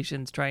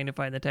locations trying to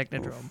find the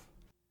Technodrome. Oof.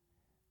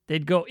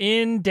 They'd go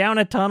in, down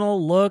a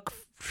tunnel, look,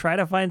 try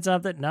to find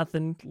something,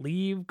 nothing,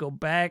 leave, go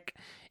back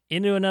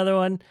into another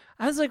one.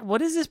 I was like,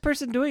 what is this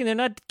person doing? They're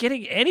not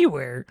getting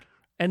anywhere.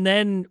 And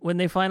then when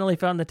they finally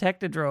found the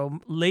Technodrome,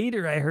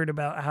 later I heard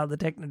about how the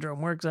Technodrome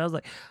works. I was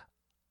like,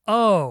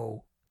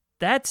 oh,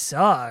 that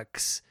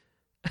sucks.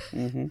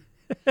 Mm-hmm.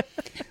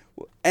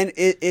 And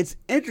it's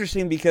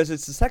interesting because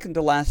it's the second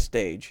to last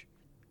stage.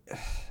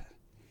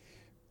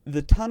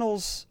 The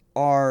tunnels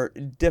are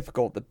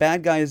difficult. The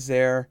bad guy is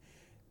there.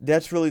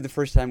 That's really the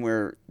first time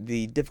where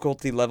the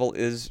difficulty level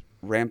is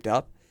ramped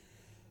up.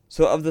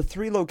 So of the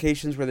 3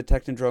 locations where the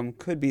Technodrome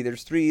could be,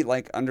 there's 3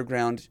 like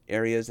underground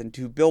areas and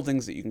 2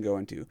 buildings that you can go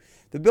into.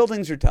 The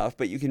buildings are tough,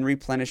 but you can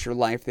replenish your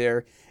life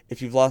there.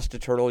 If you've lost a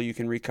turtle, you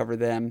can recover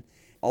them.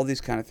 All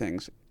these kind of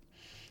things.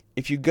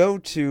 If you go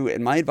to,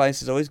 and my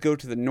advice is always go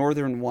to the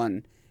northern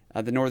one,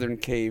 the northern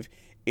cave.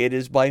 It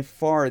is by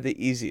far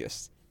the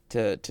easiest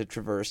to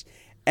traverse.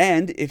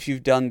 And if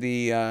you've done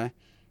the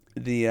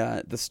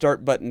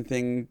start button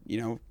thing,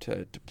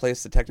 to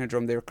place the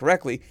Technodrome there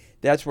correctly,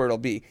 that's where it'll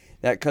be.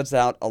 That cuts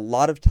out a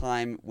lot of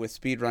time with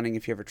speedrunning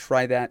if you ever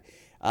try that.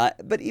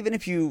 But even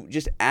if you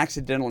just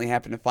accidentally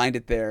happen to find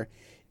it there,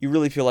 you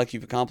really feel like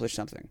you've accomplished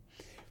something.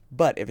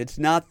 But if it's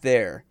not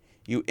there,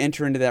 you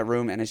enter into that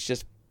room and it's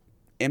just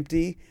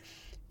empty,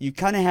 you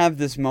kind of have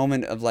this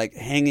moment of like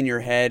hanging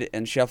your head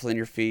and shuffling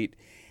your feet.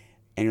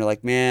 And you're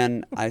like,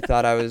 man, I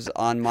thought I was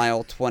on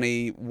mile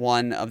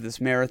 21 of this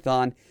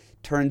marathon.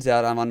 Turns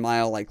out I'm on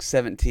mile like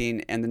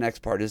 17 and the next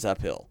part is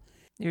uphill.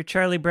 You're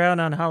Charlie Brown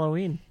on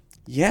Halloween.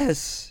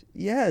 Yes.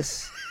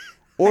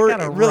 Or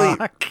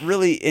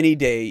really any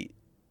day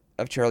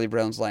of Charlie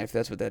Brown's life.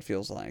 That's what that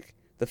feels like.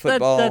 The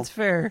football. That's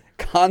fair.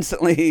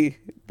 Constantly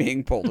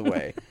being pulled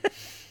away.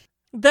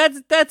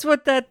 That's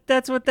what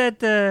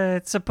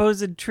that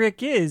supposed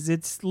trick is.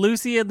 It's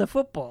Lucy and the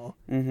football.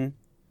 Mm-hmm.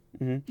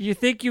 Mm-hmm. You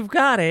think you've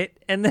got it,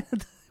 and then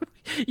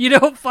you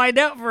don't find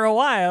out for a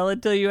while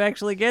until you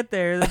actually get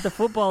there that the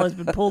football has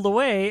been pulled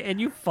away,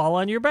 and you fall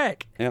on your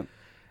back. Yep.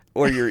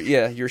 Or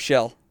your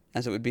shell,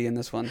 as it would be in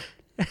this one.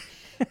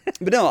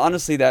 But no,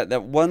 honestly,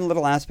 that one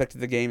little aspect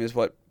of the game is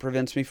what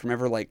prevents me from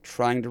ever like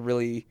trying to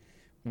really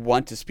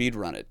want to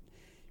speedrun it,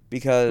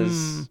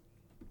 because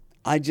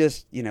I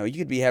just, you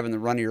could be having the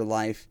run of your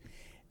life,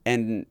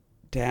 and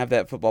to have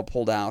that football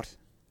pulled out,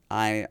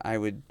 I'm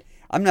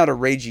not a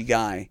ragey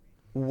guy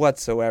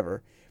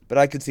whatsoever, but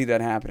I could see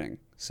that happening.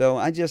 So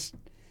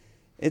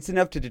it's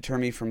enough to deter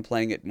me from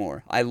playing it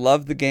more. I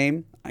love the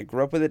game. I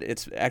grew up with it.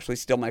 It's actually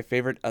still my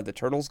favorite of the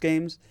Turtles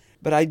games,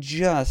 but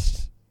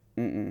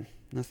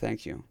no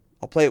thank you.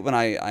 I'll play it when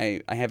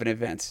I have an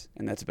event,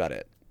 and that's about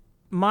it.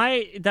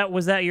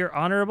 Was that your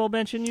honorable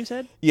mention, you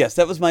said? Yes,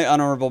 that was my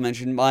honorable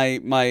mention.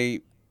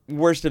 My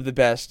worst of the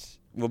best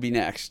will be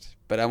next,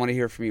 but I want to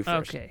hear from you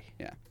first. Okay.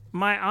 Yeah.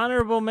 My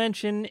honorable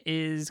mention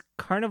is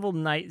Carnival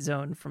Night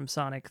Zone from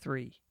Sonic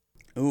 3.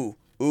 Ooh.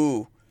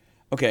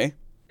 Okay.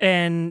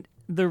 And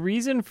the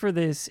reason for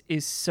this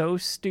is so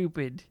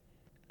stupid.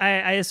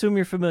 I assume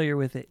you're familiar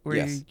with it. Where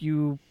yes.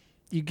 you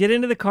get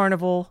into the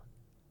carnival.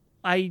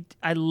 I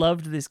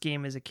loved this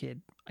game as a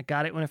kid. I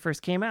got it when it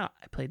first came out.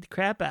 I played the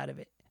crap out of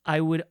it.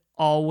 I would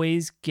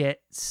always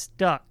get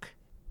stuck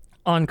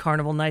on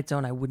Carnival Night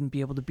Zone. I wouldn't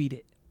be able to beat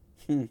it.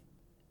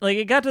 Like,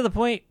 it got to the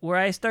point where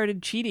I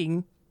started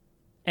cheating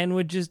and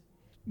would just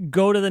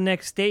go to the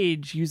next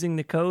stage using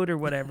the code or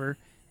whatever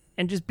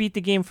and just beat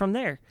the game from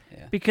there.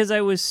 Yeah. Because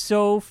I was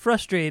so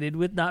frustrated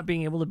with not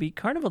being able to beat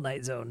Carnival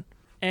Night Zone.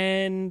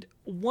 And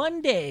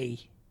one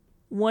day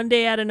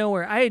out of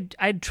nowhere,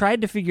 I'd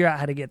tried to figure out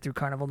how to get through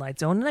Carnival Night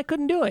Zone, and I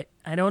couldn't do it.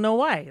 I don't know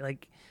why.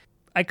 Like,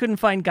 I couldn't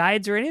find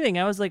guides or anything.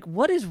 I was like,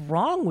 what is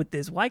wrong with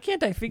this? Why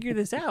can't I figure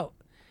this out?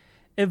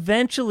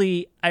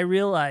 Eventually, I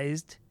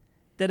realized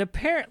that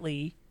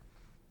apparently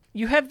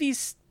you have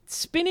these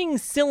spinning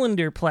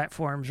cylinder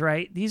platforms,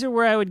 right? These are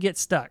where I would get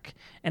stuck.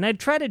 And I'd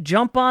try to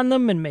jump on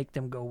them and make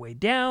them go way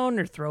down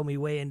or throw me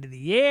way into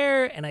the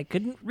air, and I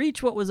couldn't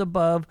reach what was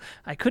above.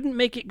 I couldn't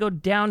make it go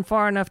down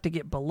far enough to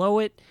get below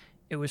it.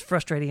 It was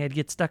frustrating. I'd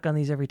get stuck on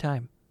these every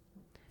time.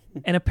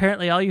 And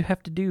apparently all you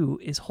have to do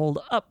is hold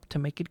up to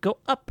make it go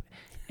up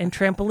and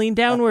trampoline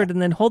downward,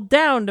 and then hold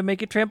down to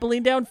make it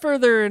trampoline down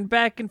further and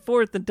back and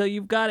forth until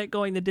you've got it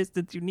going the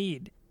distance you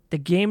need. The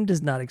game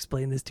does not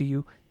explain this to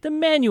you. The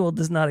manual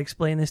does not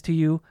explain this to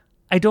you.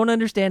 I don't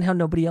understand how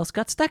nobody else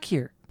got stuck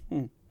here.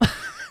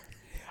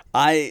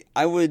 I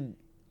would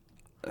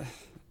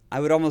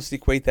almost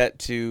equate that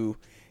to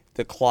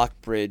the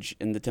clock bridge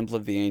in the Temple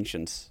of the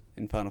Ancients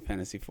in Final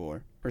Fantasy IV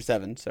or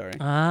 7. Sorry.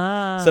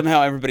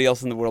 Somehow everybody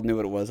else in the world knew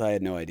what it was. I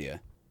had no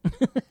idea.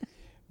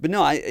 But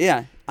no,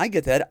 I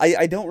get that.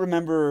 I don't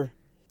remember.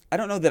 I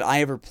don't know that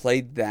I ever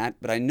played that,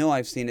 but I know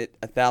I've seen it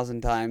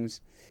 1,000 times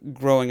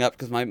growing up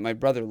because my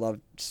brother loved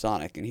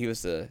Sonic and he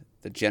was the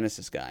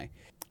Genesis guy.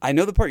 I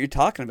know the part you're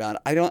talking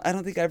about. I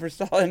don't think I ever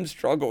saw him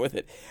struggle with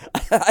it.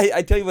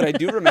 I tell you what I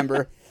do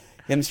remember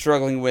him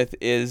struggling with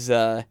is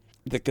the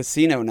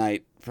casino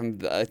night from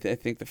I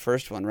think the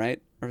first one,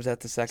 right? Or was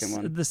that the second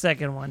one? The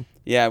second one.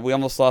 Yeah, we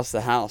almost lost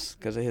the house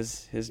because of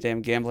his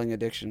damn gambling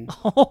addiction.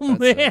 Oh,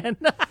 man.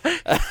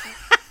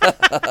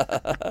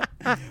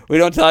 We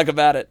don't talk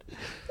about it.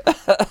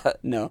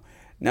 No,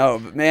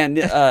 but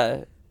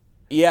man,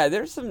 yeah,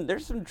 there's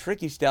some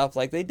tricky stuff.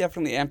 Like, they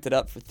definitely amped it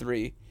up for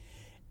 3.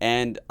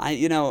 And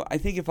I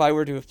think if I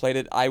were to have played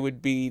it, I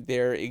would be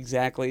there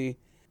exactly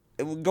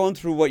going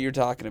through what you're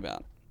talking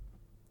about.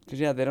 Because,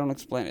 yeah, they don't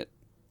explain it.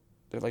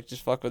 They're like,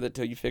 just fuck with it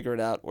till you figure it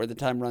out, or the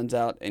time runs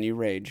out and you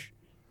rage.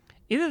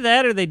 Either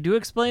that or they do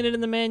explain it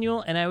in the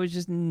manual, and I was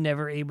just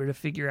never able to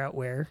figure out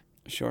where.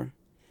 Sure.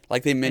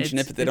 Like, they mention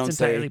it, but they don't say.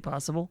 It's entirely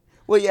possible.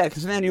 Well, yeah,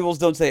 because manuals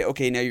don't say,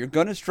 okay, now you're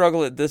going to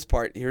struggle at this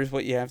part. Here's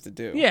what you have to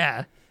do.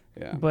 Yeah.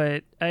 Yeah.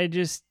 But I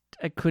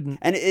couldn't.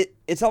 And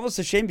it's almost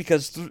a shame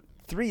because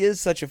 3 is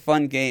such a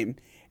fun game,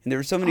 and there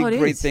were so many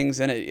great things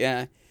in it,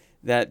 yeah,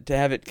 that to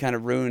have it kind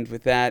of ruined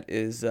with that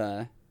is,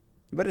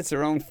 but it's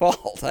their own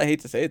fault. I hate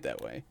to say it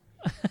that way.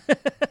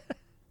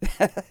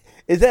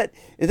 Is that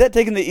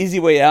taking the easy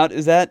way out?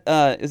 Is that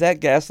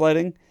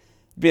gaslighting?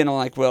 Being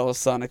like, well,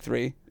 Sonic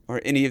 3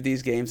 or any of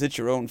these games, it's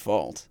your own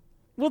fault.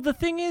 Well, the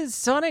thing is,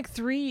 Sonic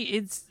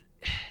 3,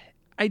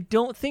 I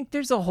don't think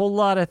there's a whole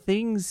lot of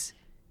things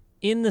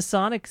in the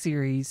Sonic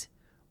series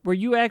where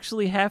you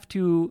actually have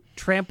to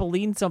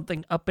trampoline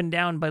something up and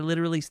down by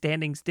literally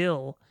standing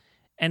still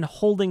and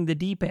holding the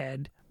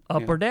D-pad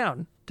up or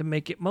down to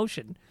make it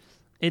motion.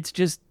 It's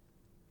just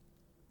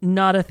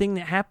not a thing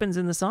that happens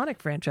in the Sonic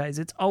franchise.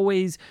 It's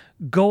always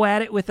go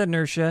at it with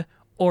inertia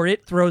or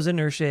it throws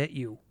inertia at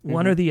you,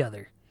 one or the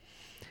other.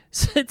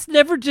 So it's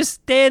never just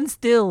stand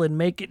still and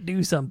make it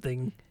do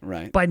something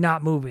by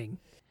not moving.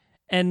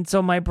 And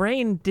so my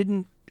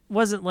brain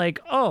wasn't like,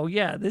 oh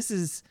yeah,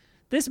 this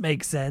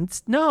makes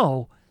sense.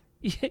 No,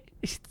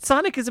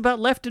 Sonic is about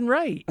left and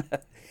right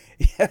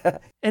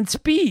and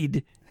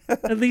speed,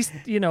 at least,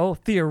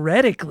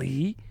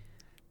 theoretically.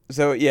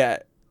 So yeah,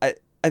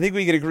 I think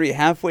we could agree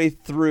halfway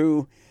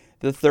through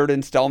the 3rd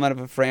installment of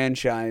a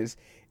franchise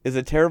is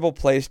a terrible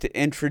place to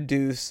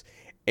introduce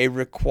a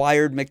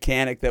required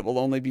mechanic that will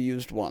only be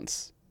used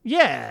once.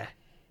 Yeah.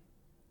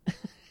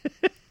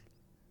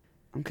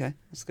 Okay,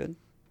 that's good.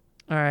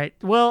 All right.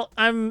 Well,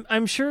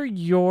 I'm sure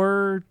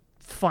your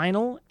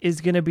final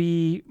is going to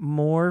be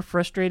more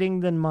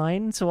frustrating than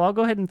mine, so I'll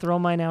go ahead and throw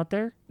mine out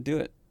there. Do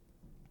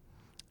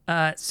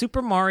it.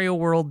 Super Mario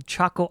World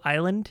Choco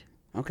Island.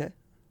 Okay.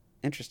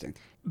 Interesting.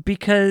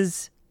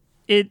 Because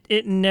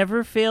it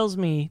never fails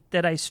me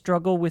that I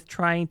struggle with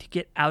trying to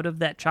get out of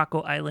that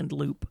Choco Island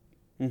loop.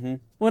 Mm-hmm.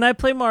 When I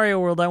play Mario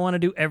World, I want to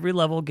do every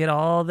level, get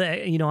all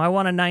the, I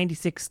want a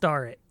 96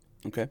 star it.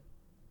 Okay.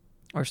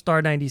 Or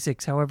star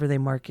 96, however they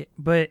mark it.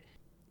 But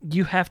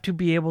you have to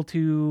be able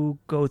to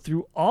go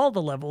through all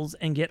the levels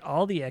and get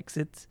all the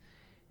exits.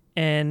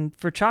 And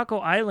for Choco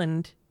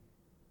Island,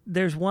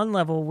 there's one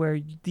level where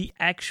the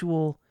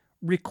actual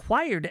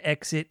required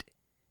exit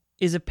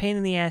is a pain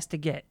in the ass to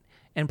get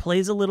and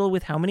plays a little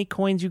with how many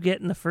coins you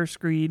get in the first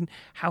screen,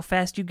 how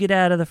fast you get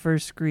out of the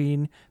first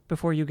screen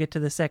before you get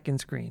to the second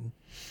screen.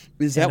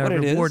 Is that what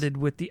it is? Rewarded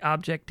with the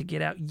object to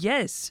get out.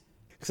 Yes.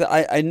 Because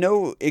I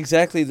know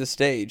exactly the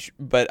stage,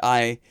 but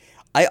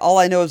all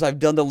I know is I've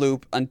done the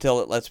loop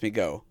until it lets me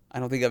go. I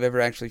don't think I've ever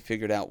actually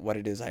figured out what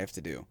it is I have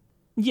to do.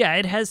 Yeah,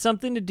 it has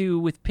something to do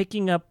with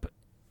picking up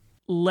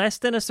less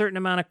than a certain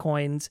amount of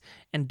coins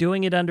and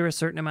doing it under a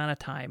certain amount of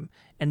time.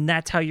 And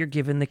that's how you're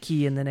given the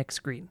key in the next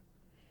screen.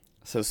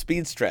 So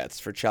speed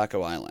strats for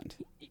Choco Island.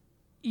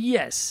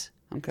 Yes.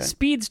 Okay.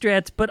 Speed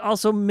strats, but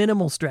also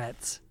minimal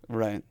strats.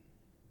 Right.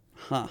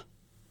 Huh.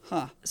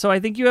 So I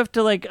think you have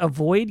to like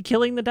avoid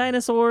killing the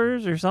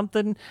dinosaurs or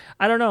something.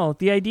 I don't know.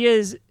 The idea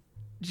is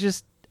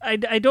just I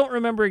don't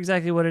remember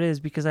exactly what it is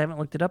because I haven't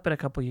looked it up in a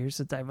couple of years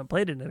since I haven't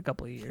played it in a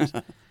couple of years.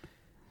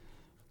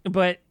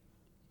 But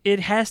it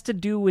has to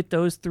do with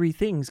those three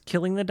things: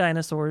 killing the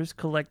dinosaurs,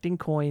 collecting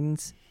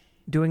coins,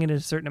 doing it in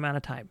a certain amount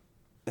of time.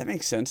 That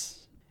makes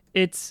sense.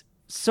 It's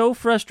so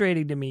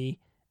frustrating to me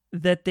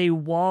that they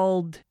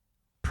walled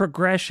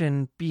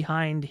progression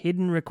behind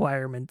hidden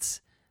requirements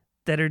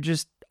that are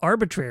just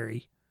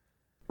arbitrary.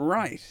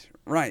 Right.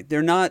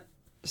 They're not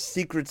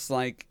secrets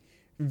like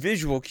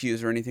visual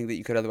cues or anything that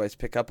you could otherwise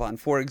pick up on.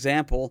 For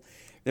example,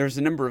 there's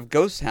a number of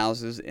ghost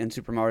houses in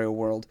Super Mario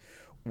World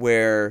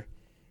where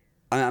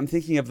I'm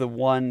thinking of the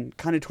one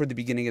kind of toward the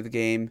beginning of the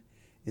game.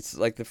 It's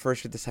like the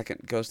first or the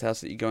second ghost house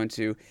that you go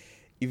into.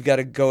 You've got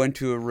to go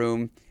into a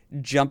room,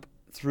 jump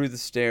through the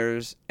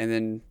stairs, and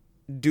then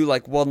do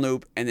like one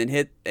loop and then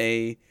hit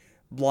a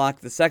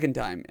block the second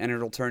time, and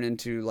it'll turn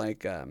into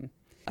like a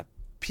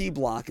P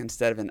block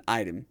instead of an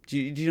item. Do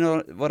you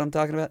know what I'm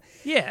talking about?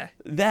 Yeah.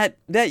 That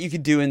you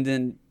could do and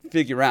then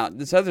figure out.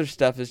 This other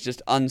stuff is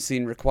just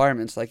unseen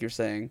requirements, like you're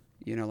saying.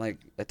 You know, like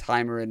a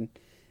timer and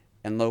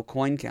low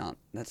coin count.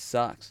 That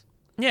sucks.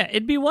 Yeah,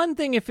 it'd be one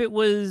thing if it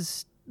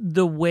was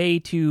the way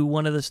to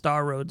one of the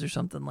Star Roads or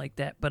something like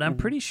that, but I'm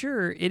pretty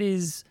sure it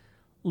is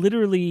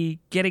literally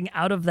getting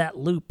out of that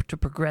loop to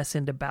progress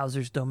into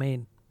Bowser's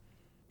domain.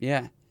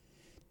 Yeah.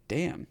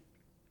 Damn.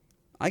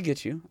 I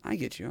get you.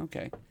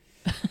 Okay.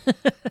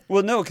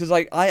 Well, no, because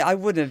like I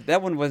wouldn't.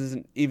 That one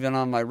wasn't even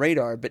on my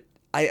radar. But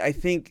I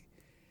think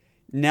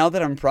now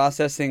that I'm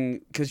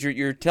processing, because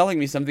you're telling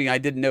me something I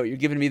didn't know. You're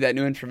giving me that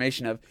new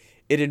information of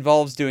it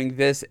involves doing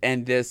this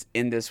and this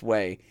in this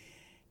way,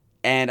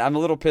 and I'm a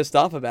little pissed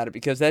off about it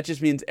because that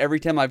just means every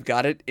time I've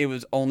got it, it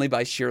was only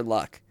by sheer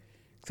luck.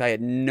 Because I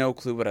had no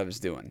clue what I was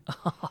doing.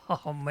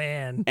 Oh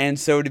man! And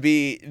so to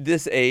be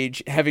this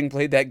age, having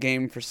played that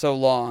game for so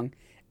long,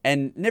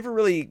 and never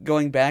really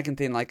going back and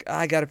thinking like,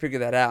 I got to figure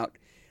that out.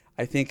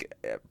 I think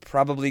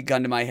probably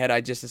gun to my head,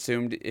 I just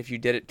assumed if you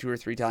did it 2 or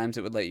 3 times,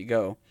 it would let you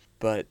go.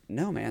 But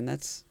no, man,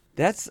 that's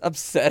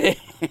upsetting.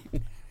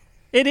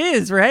 It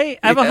is, right?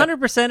 Yeah. I've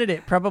 100%ed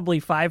it probably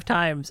 5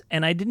 times,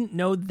 and I didn't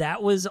know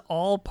that was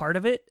all part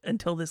of it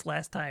until this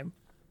last time.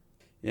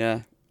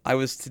 Yeah, I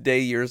was today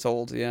years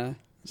old. Yeah,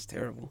 it's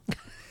terrible.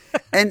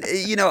 And,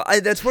 you know,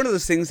 that's one of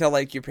those things how,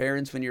 like, your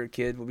parents, when you're a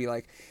kid, will be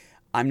like,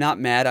 I'm not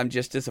mad, I'm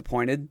just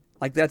disappointed.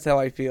 Like, that's how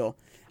I feel.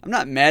 I'm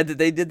not mad that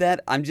they did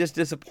that. I'm just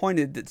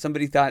disappointed that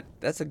somebody thought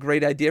that's a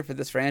great idea for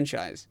this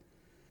franchise.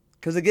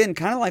 Because, again,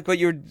 kind of like what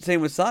you were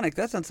saying with Sonic,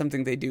 that's not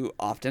something they do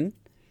often.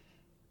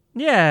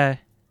 Yeah.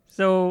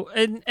 So,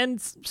 and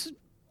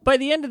by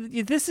the end of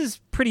this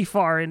is pretty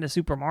far into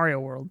Super Mario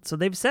World, so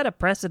they've set a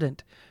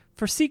precedent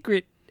for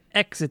secret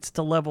exits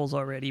to levels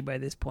already by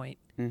this point.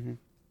 Mm-hmm.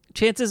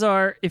 Chances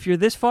are, if you're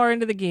this far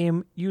into the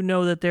game, you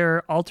know that there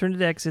are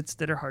alternate exits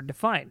that are hard to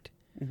find.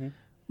 Mm-hmm.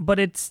 But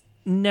it's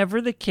never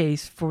the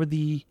case for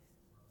the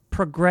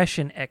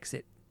progression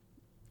exit.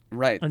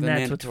 Right. And the that's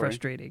mandatory. what's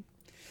frustrating.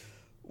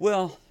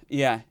 Well,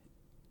 yeah.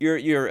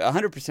 You're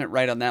 100%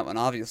 right on that one,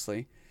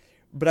 obviously.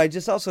 But I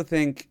just also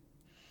think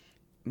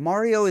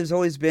Mario has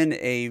always been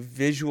a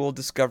visual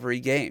discovery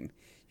game.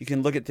 You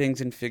can look at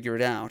things and figure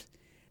it out.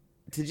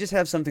 To just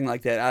have something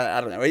like that, I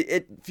don't know.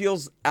 It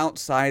feels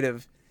outside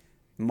of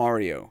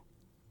Mario.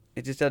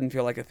 It just doesn't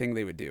feel like a thing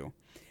they would do.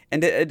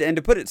 And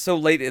to put it so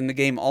late in the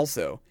game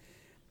also.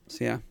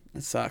 So yeah,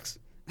 it sucks.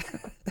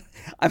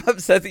 I'm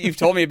upset that you've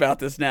told me about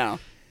this now.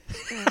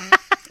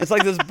 It's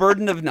like this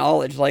burden of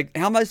knowledge. Like,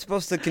 how am I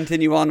supposed to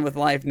continue on with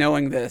life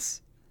knowing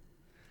this?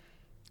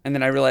 And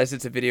then I realize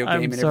it's a video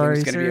game and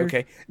everything's going to be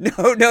okay.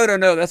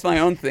 No. That's my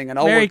own thing, and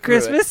I'll Merry work through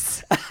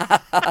Christmas.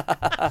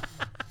 it.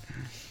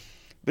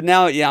 But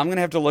now, yeah, I'm going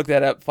to have to look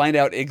that up, find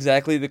out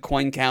exactly the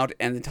coin count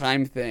and the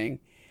time thing.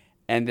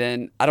 And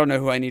then I don't know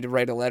who I need to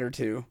write a letter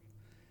to.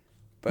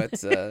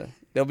 But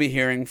they'll be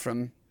hearing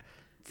from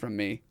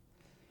me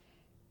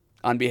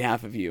on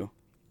behalf of you.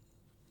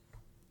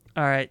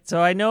 All right.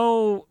 So I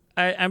know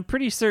I'm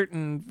pretty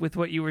certain with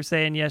what you were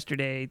saying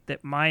yesterday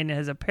that mine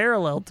has a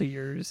parallel to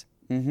yours.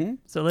 Mm-hmm.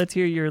 So let's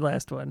hear your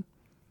last one.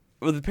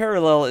 Well, the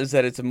parallel is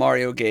that it's a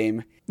Mario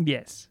game.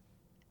 Yes.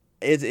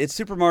 It's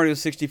Super Mario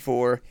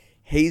 64,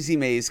 Hazy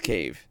Maze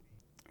Cave.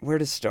 Where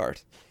to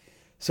start?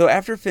 So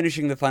after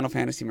finishing the Final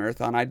Fantasy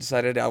Marathon, I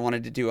decided I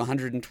wanted to do a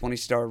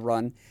 120-star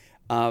run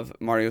of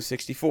Mario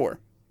 64.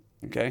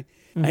 Okay?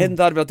 Mm-hmm. I hadn't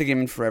thought about the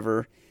game in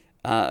forever.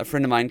 A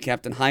friend of mine,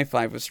 Captain High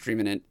Five, was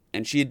streaming it,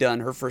 and she had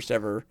done her first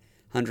ever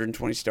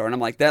 120-star, and I'm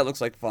like, that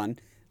looks like fun.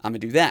 I'm going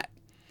to do that.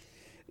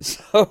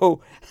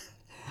 So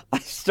I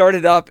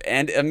started up,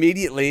 and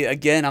immediately,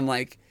 again, I'm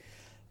like,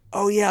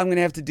 oh yeah, I'm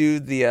gonna have to do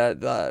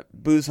the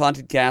Boo's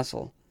Haunted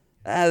Castle.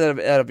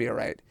 That'll be all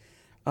right.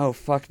 Oh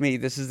fuck me,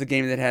 this is the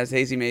game that has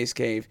Hazy Maze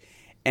Cave,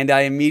 and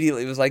I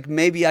immediately was like,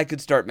 maybe I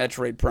could start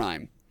Metroid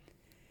Prime.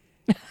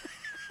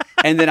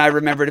 And then I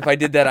remembered if I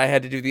did that, I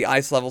had to do the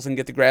ice levels and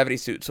get the gravity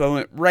suit. So I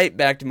went right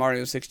back to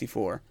Mario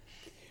 64.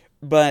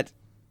 But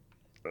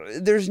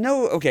there's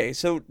no... Okay,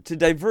 so to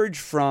diverge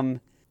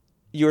from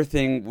your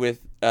thing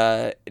with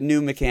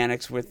new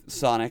mechanics with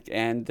Sonic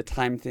and the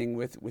time thing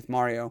with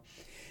Mario,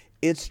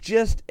 it's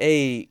just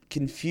a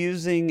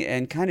confusing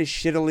and kind of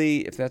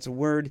shittily, if that's a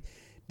word,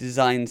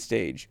 design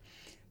stage.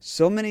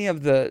 So many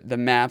of the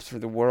maps for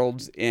the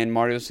worlds in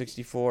Mario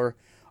 64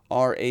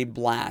 are a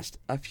blast.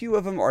 A few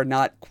of them are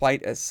not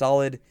quite as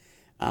solid.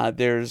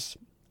 There's,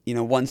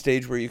 one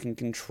stage where you can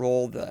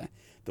control the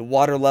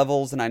water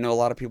levels, and I know a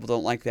lot of people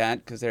don't like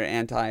that because they're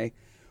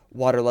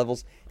anti-water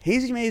levels.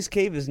 Hazy Maze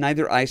Cave is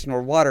neither ice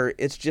nor water.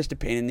 It's just a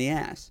pain in the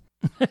ass.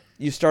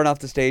 You start off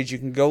the stage, you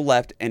can go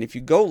left, and if you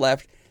go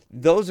left,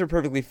 those are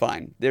perfectly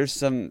fine. There's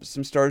some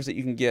stars that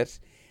you can get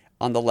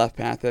on the left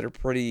path that are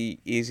pretty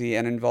easy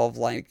and involve,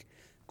 like,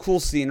 cool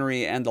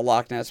scenery and the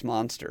Loch Ness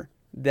Monster.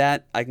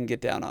 That I can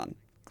get down on.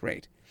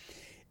 Great.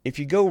 If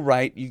you go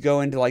right, you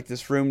go into like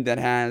this room that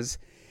has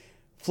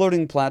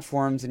floating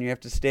platforms and you have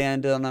to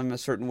stand on them a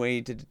certain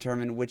way to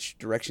determine which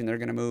direction they're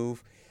going to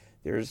move.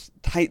 There's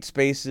tight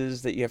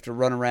spaces that you have to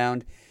run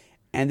around.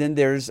 And then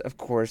there's, of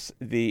course,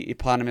 the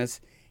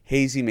eponymous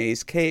Hazy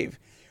Maze Cave,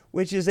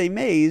 which is a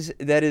maze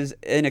that is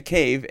in a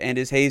cave and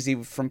is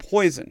hazy from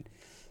poison.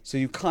 So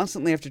you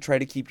constantly have to try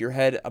to keep your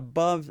head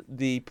above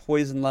the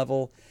poison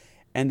level.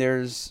 And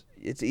it's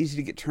easy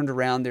to get turned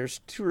around. There's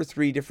 2 or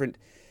 3 different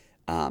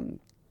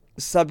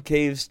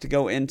sub-caves to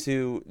go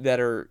into that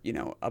are,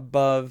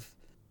 above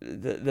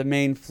the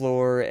main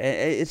floor.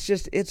 It's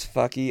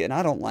fucky, and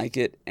I don't like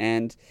it.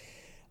 And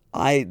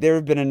there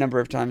have been a number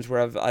of times where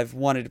I've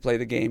wanted to play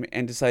the game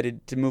and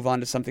decided to move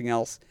on to something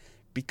else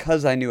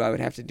because I knew I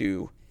would have to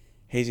do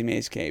Hazy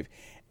Maze Cave.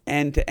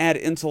 And to add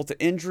insult to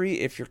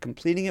injury, if you're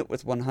completing it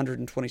with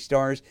 120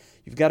 stars,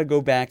 you've got to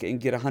go back and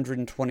get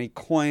 100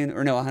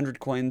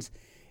 coins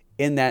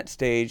in that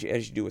stage,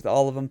 as you do with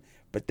all of them.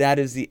 But that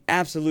is the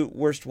absolute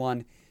worst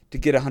one to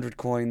get 100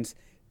 coins.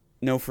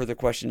 No further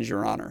questions,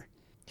 Your Honor.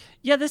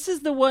 Yeah, this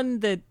is the one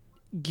that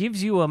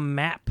gives you a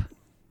map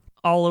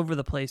all over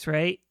the place,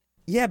 right?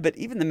 Yeah, but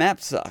even the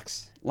map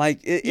sucks. Like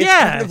it's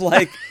kind of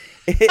like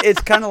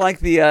it's kind of like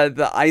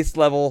the ice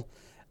level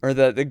or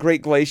the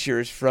Great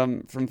Glaciers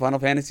from Final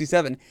Fantasy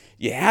VII.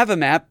 You have a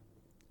map,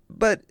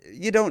 but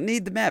you don't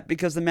need the map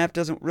because the map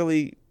doesn't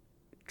really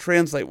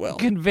translate well.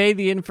 Convey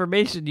the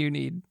information you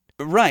need.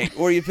 Right,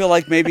 or you feel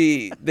like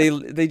maybe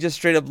they just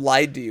straight up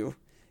lied to you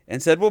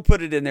and said, we'll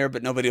put it in there,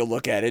 but nobody will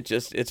look at it.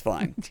 It's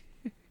fine.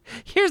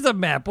 Here's a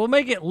map. We'll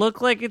make it look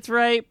like it's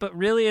right, but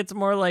really it's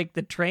more like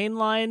the train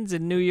lines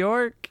in New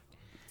York.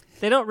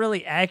 They don't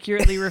really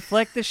accurately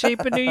reflect the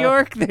shape of New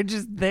York. They're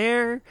just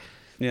there.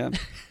 Yeah.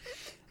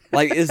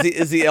 Like, is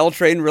the L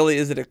train really,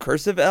 is it a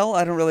cursive L?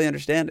 I don't really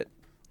understand it.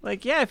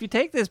 Like, yeah, if you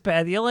take this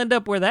path, you'll end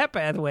up where that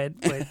path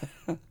went, but...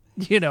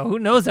 who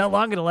knows how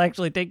long it'll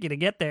actually take you to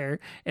get there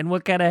and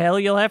what kind of hell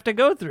you'll have to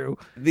go through.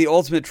 The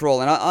ultimate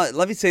troll. And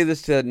let me say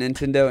this to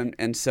Nintendo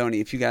and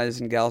Sony, if you guys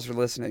and gals are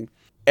listening.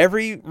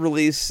 Every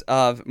release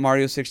of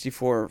Mario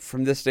 64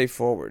 from this day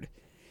forward,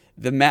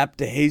 the map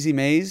to Hazy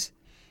Maze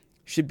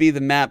should be the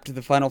map to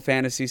the Final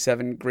Fantasy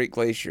VII Great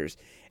Glaciers.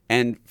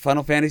 And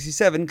Final Fantasy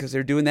VII, because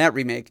they're doing that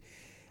remake,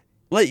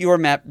 let your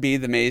map be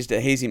the maze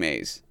to Hazy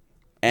Maze.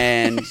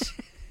 And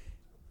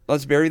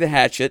let's bury the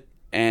hatchet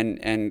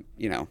and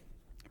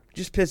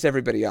just piss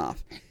everybody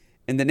off.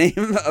 In the name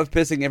of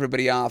pissing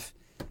everybody off,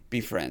 be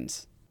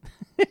friends.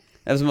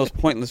 That was the most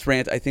pointless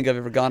rant I think I've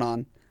ever gone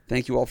on.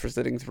 Thank you all for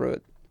sitting through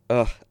it.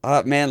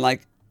 Man,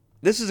 like,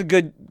 this is a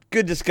good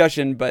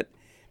discussion, but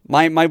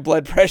my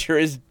blood pressure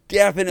is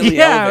definitely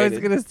elevated. I was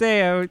going to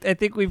say, I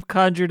think we've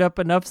conjured up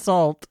enough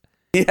salt.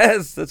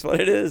 Yes, that's what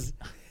it is.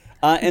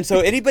 And so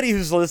anybody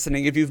who's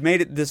listening, if you've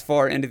made it this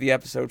far into the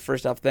episode,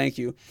 first off, thank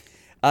you.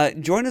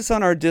 Join us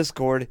on our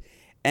Discord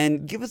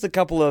and give us a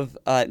couple of,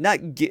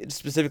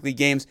 specifically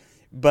games,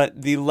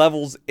 but the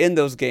levels in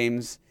those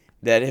games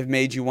that have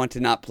made you want to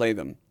not play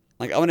them.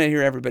 Like, I want to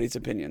hear everybody's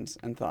opinions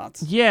and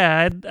thoughts.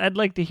 Yeah, I'd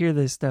like to hear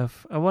this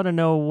stuff. I want to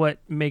know what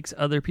makes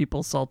other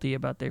people salty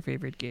about their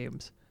favorite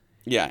games.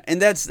 Yeah,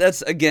 and that's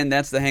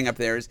the hang up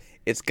there is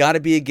it's got to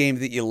be a game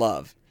that you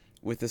love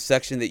with the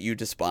section that you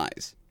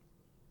despise.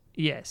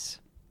 Yes.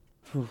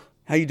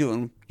 How you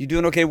doing? You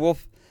doing okay,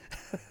 Wolf?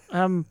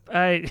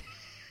 I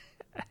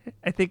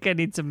think I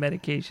need some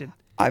medication.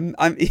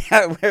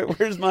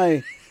 Where's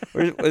my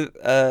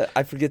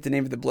I forget the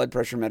name of the blood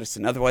pressure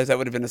medicine. Otherwise that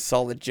would have been a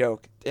solid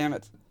joke. Damn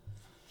it.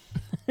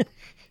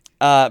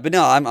 But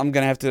no, I'm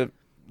gonna have to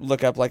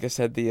look up, like I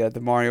said, the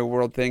Mario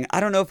World thing. I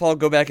don't know if I'll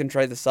go back and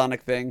try the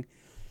Sonic thing.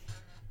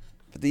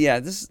 But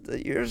yours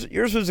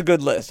was a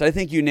good list. I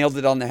think you nailed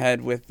it on the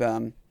head with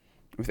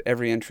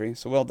every entry.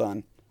 So well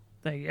done.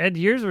 Thank you. And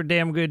yours were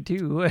damn good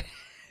too.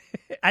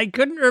 I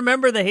couldn't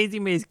remember the Hazy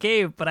Maze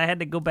Cave, but I had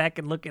to go back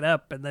and look it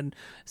up. And then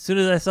as soon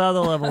as I saw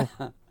the level,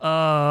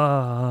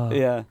 oh,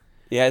 Yeah.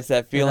 Yeah, it's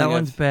that feeling that of,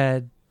 one's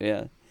bad.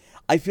 yeah.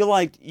 I feel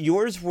like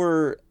yours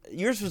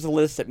was a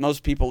list that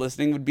most people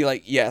listening would be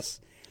like, yes,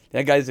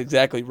 that guy's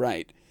exactly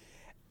right.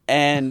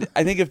 And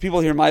I think if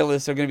people hear my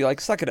list, they're going to be like,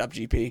 suck it up,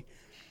 GP.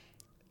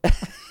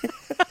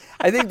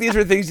 I think these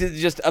are things that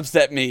just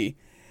upset me.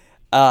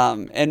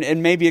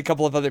 And maybe a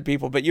couple of other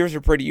people, but yours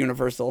are pretty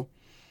universal.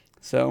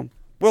 So,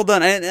 well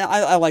done. And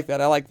I like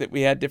that. I like that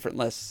we had different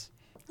lists.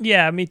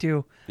 Yeah, me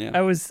too. Yeah.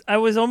 I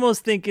was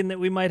almost thinking that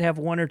we might have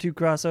one or two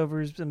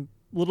crossovers, and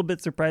a little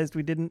bit surprised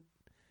we didn't,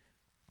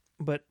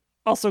 but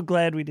also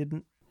glad we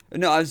didn't.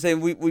 No, I was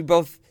saying we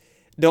both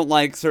don't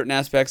like certain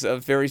aspects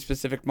of very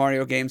specific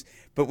Mario games,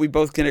 but we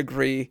both can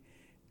agree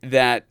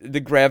that the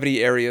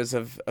gravity areas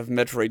of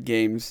Metroid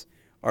games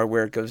are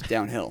where it goes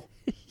downhill.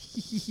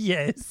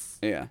 Yes.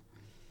 Yeah.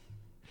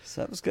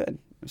 So that was good.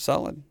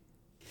 Solid.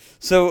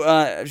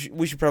 So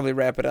we should probably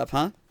wrap it up,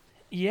 huh?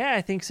 Yeah,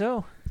 I think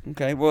so.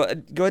 Okay. Well,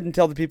 go ahead and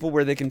tell the people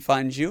where they can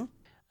find you.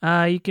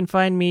 You can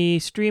find me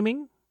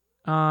streaming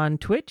on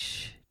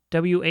Twitch,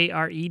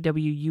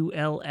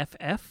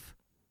 WAREWULFF,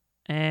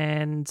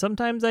 and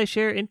sometimes I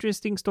share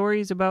interesting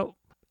stories about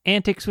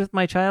antics with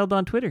my child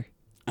on Twitter.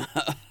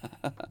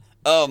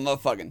 Oh,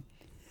 motherfucking.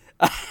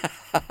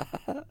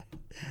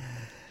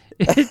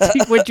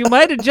 What you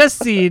might have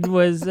just seen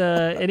was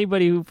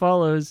anybody who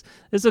follows.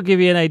 This will give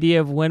you an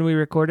idea of when we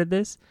recorded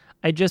this.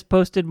 I just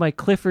posted my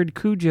Clifford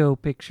Cujo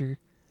picture.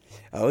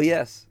 Oh,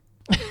 yes.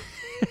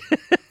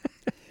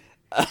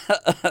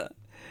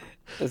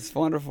 That's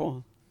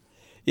wonderful.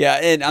 Yeah,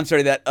 and I'm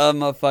sorry, that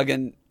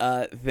motherfucking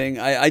thing.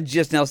 I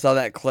just now saw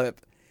that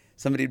clip.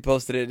 Somebody had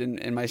posted it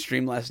in my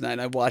stream last night.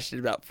 I watched it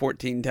about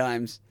 14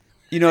 times.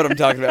 You know what I'm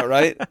talking about,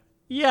 right?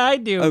 Yeah, I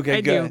do. Okay,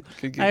 I good.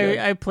 do. Good.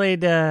 I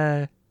played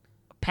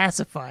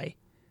Pacify.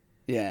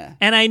 Yeah.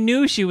 And I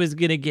knew she was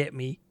going to get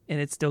me, and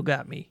it still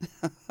got me.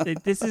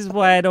 This is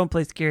why I don't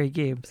play scary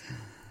games.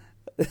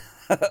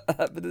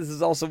 But this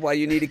is also why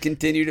you need to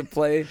continue to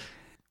play.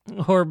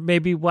 Or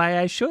maybe why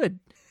I should.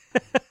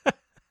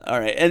 All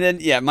right. And then,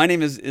 yeah, my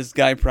name is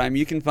Guy Prime.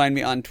 You can find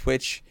me on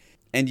Twitch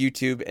and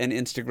YouTube and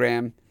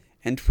Instagram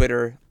and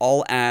Twitter,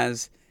 all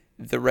as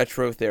The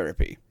Retro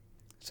Therapy.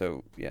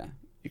 So, yeah,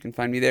 you can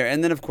find me there.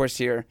 And then, of course,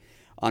 here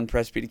on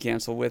Press B to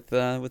Cancel with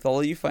all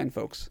of you fine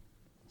folks.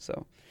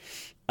 So,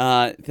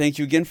 thank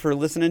you again for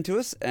listening to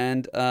us.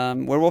 And,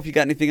 Werewolf, you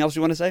got anything else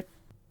you want to say?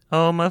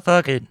 Oh, my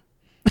fucking.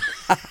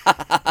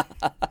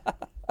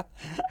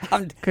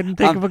 Couldn't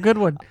think of a good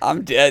one.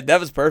 I'm dead. That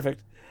was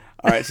perfect.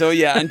 All right. So,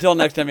 yeah, until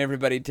next time,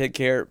 everybody, take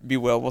care. Be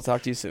well. We'll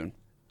talk to you soon.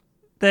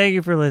 Thank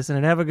you for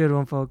listening. Have a good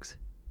one, folks.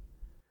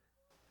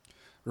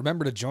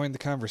 Remember to join the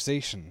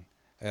conversation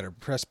at our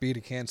Press B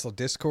to Cancel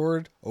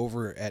Discord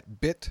over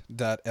at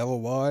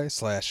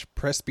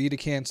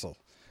bit.ly/pressbtocancel.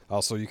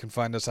 Also, you can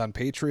find us on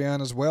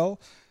Patreon as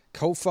well.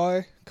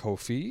 Ko-Fi?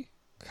 Coffee?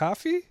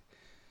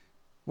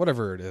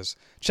 Whatever it is.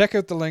 Check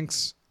out the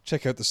links.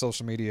 Check out the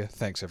social media.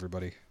 Thanks,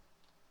 everybody.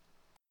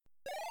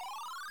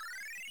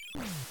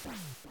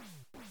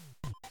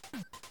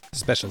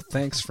 Special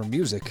thanks for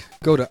music.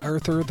 Go to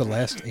Arthur the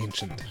Last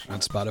Ancient on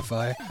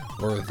Spotify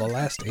or The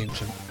Last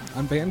Ancient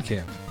on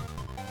Bandcamp.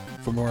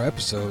 For more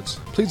episodes,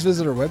 please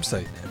visit our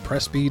website at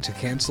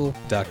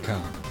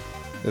pressbtocancel.com.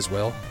 As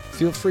well,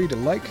 feel free to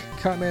like,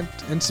 comment,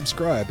 and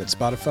subscribe at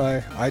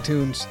Spotify,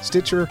 iTunes,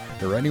 Stitcher,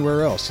 or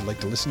anywhere else you'd like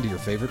to listen to your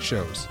favorite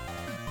shows.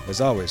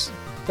 As always,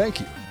 thank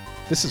you.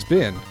 This has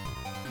been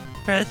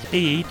Press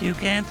B to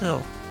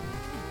cancel.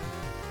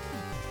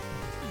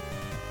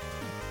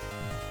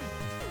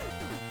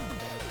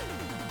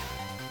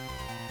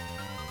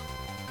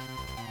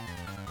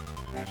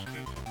 Press B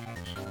to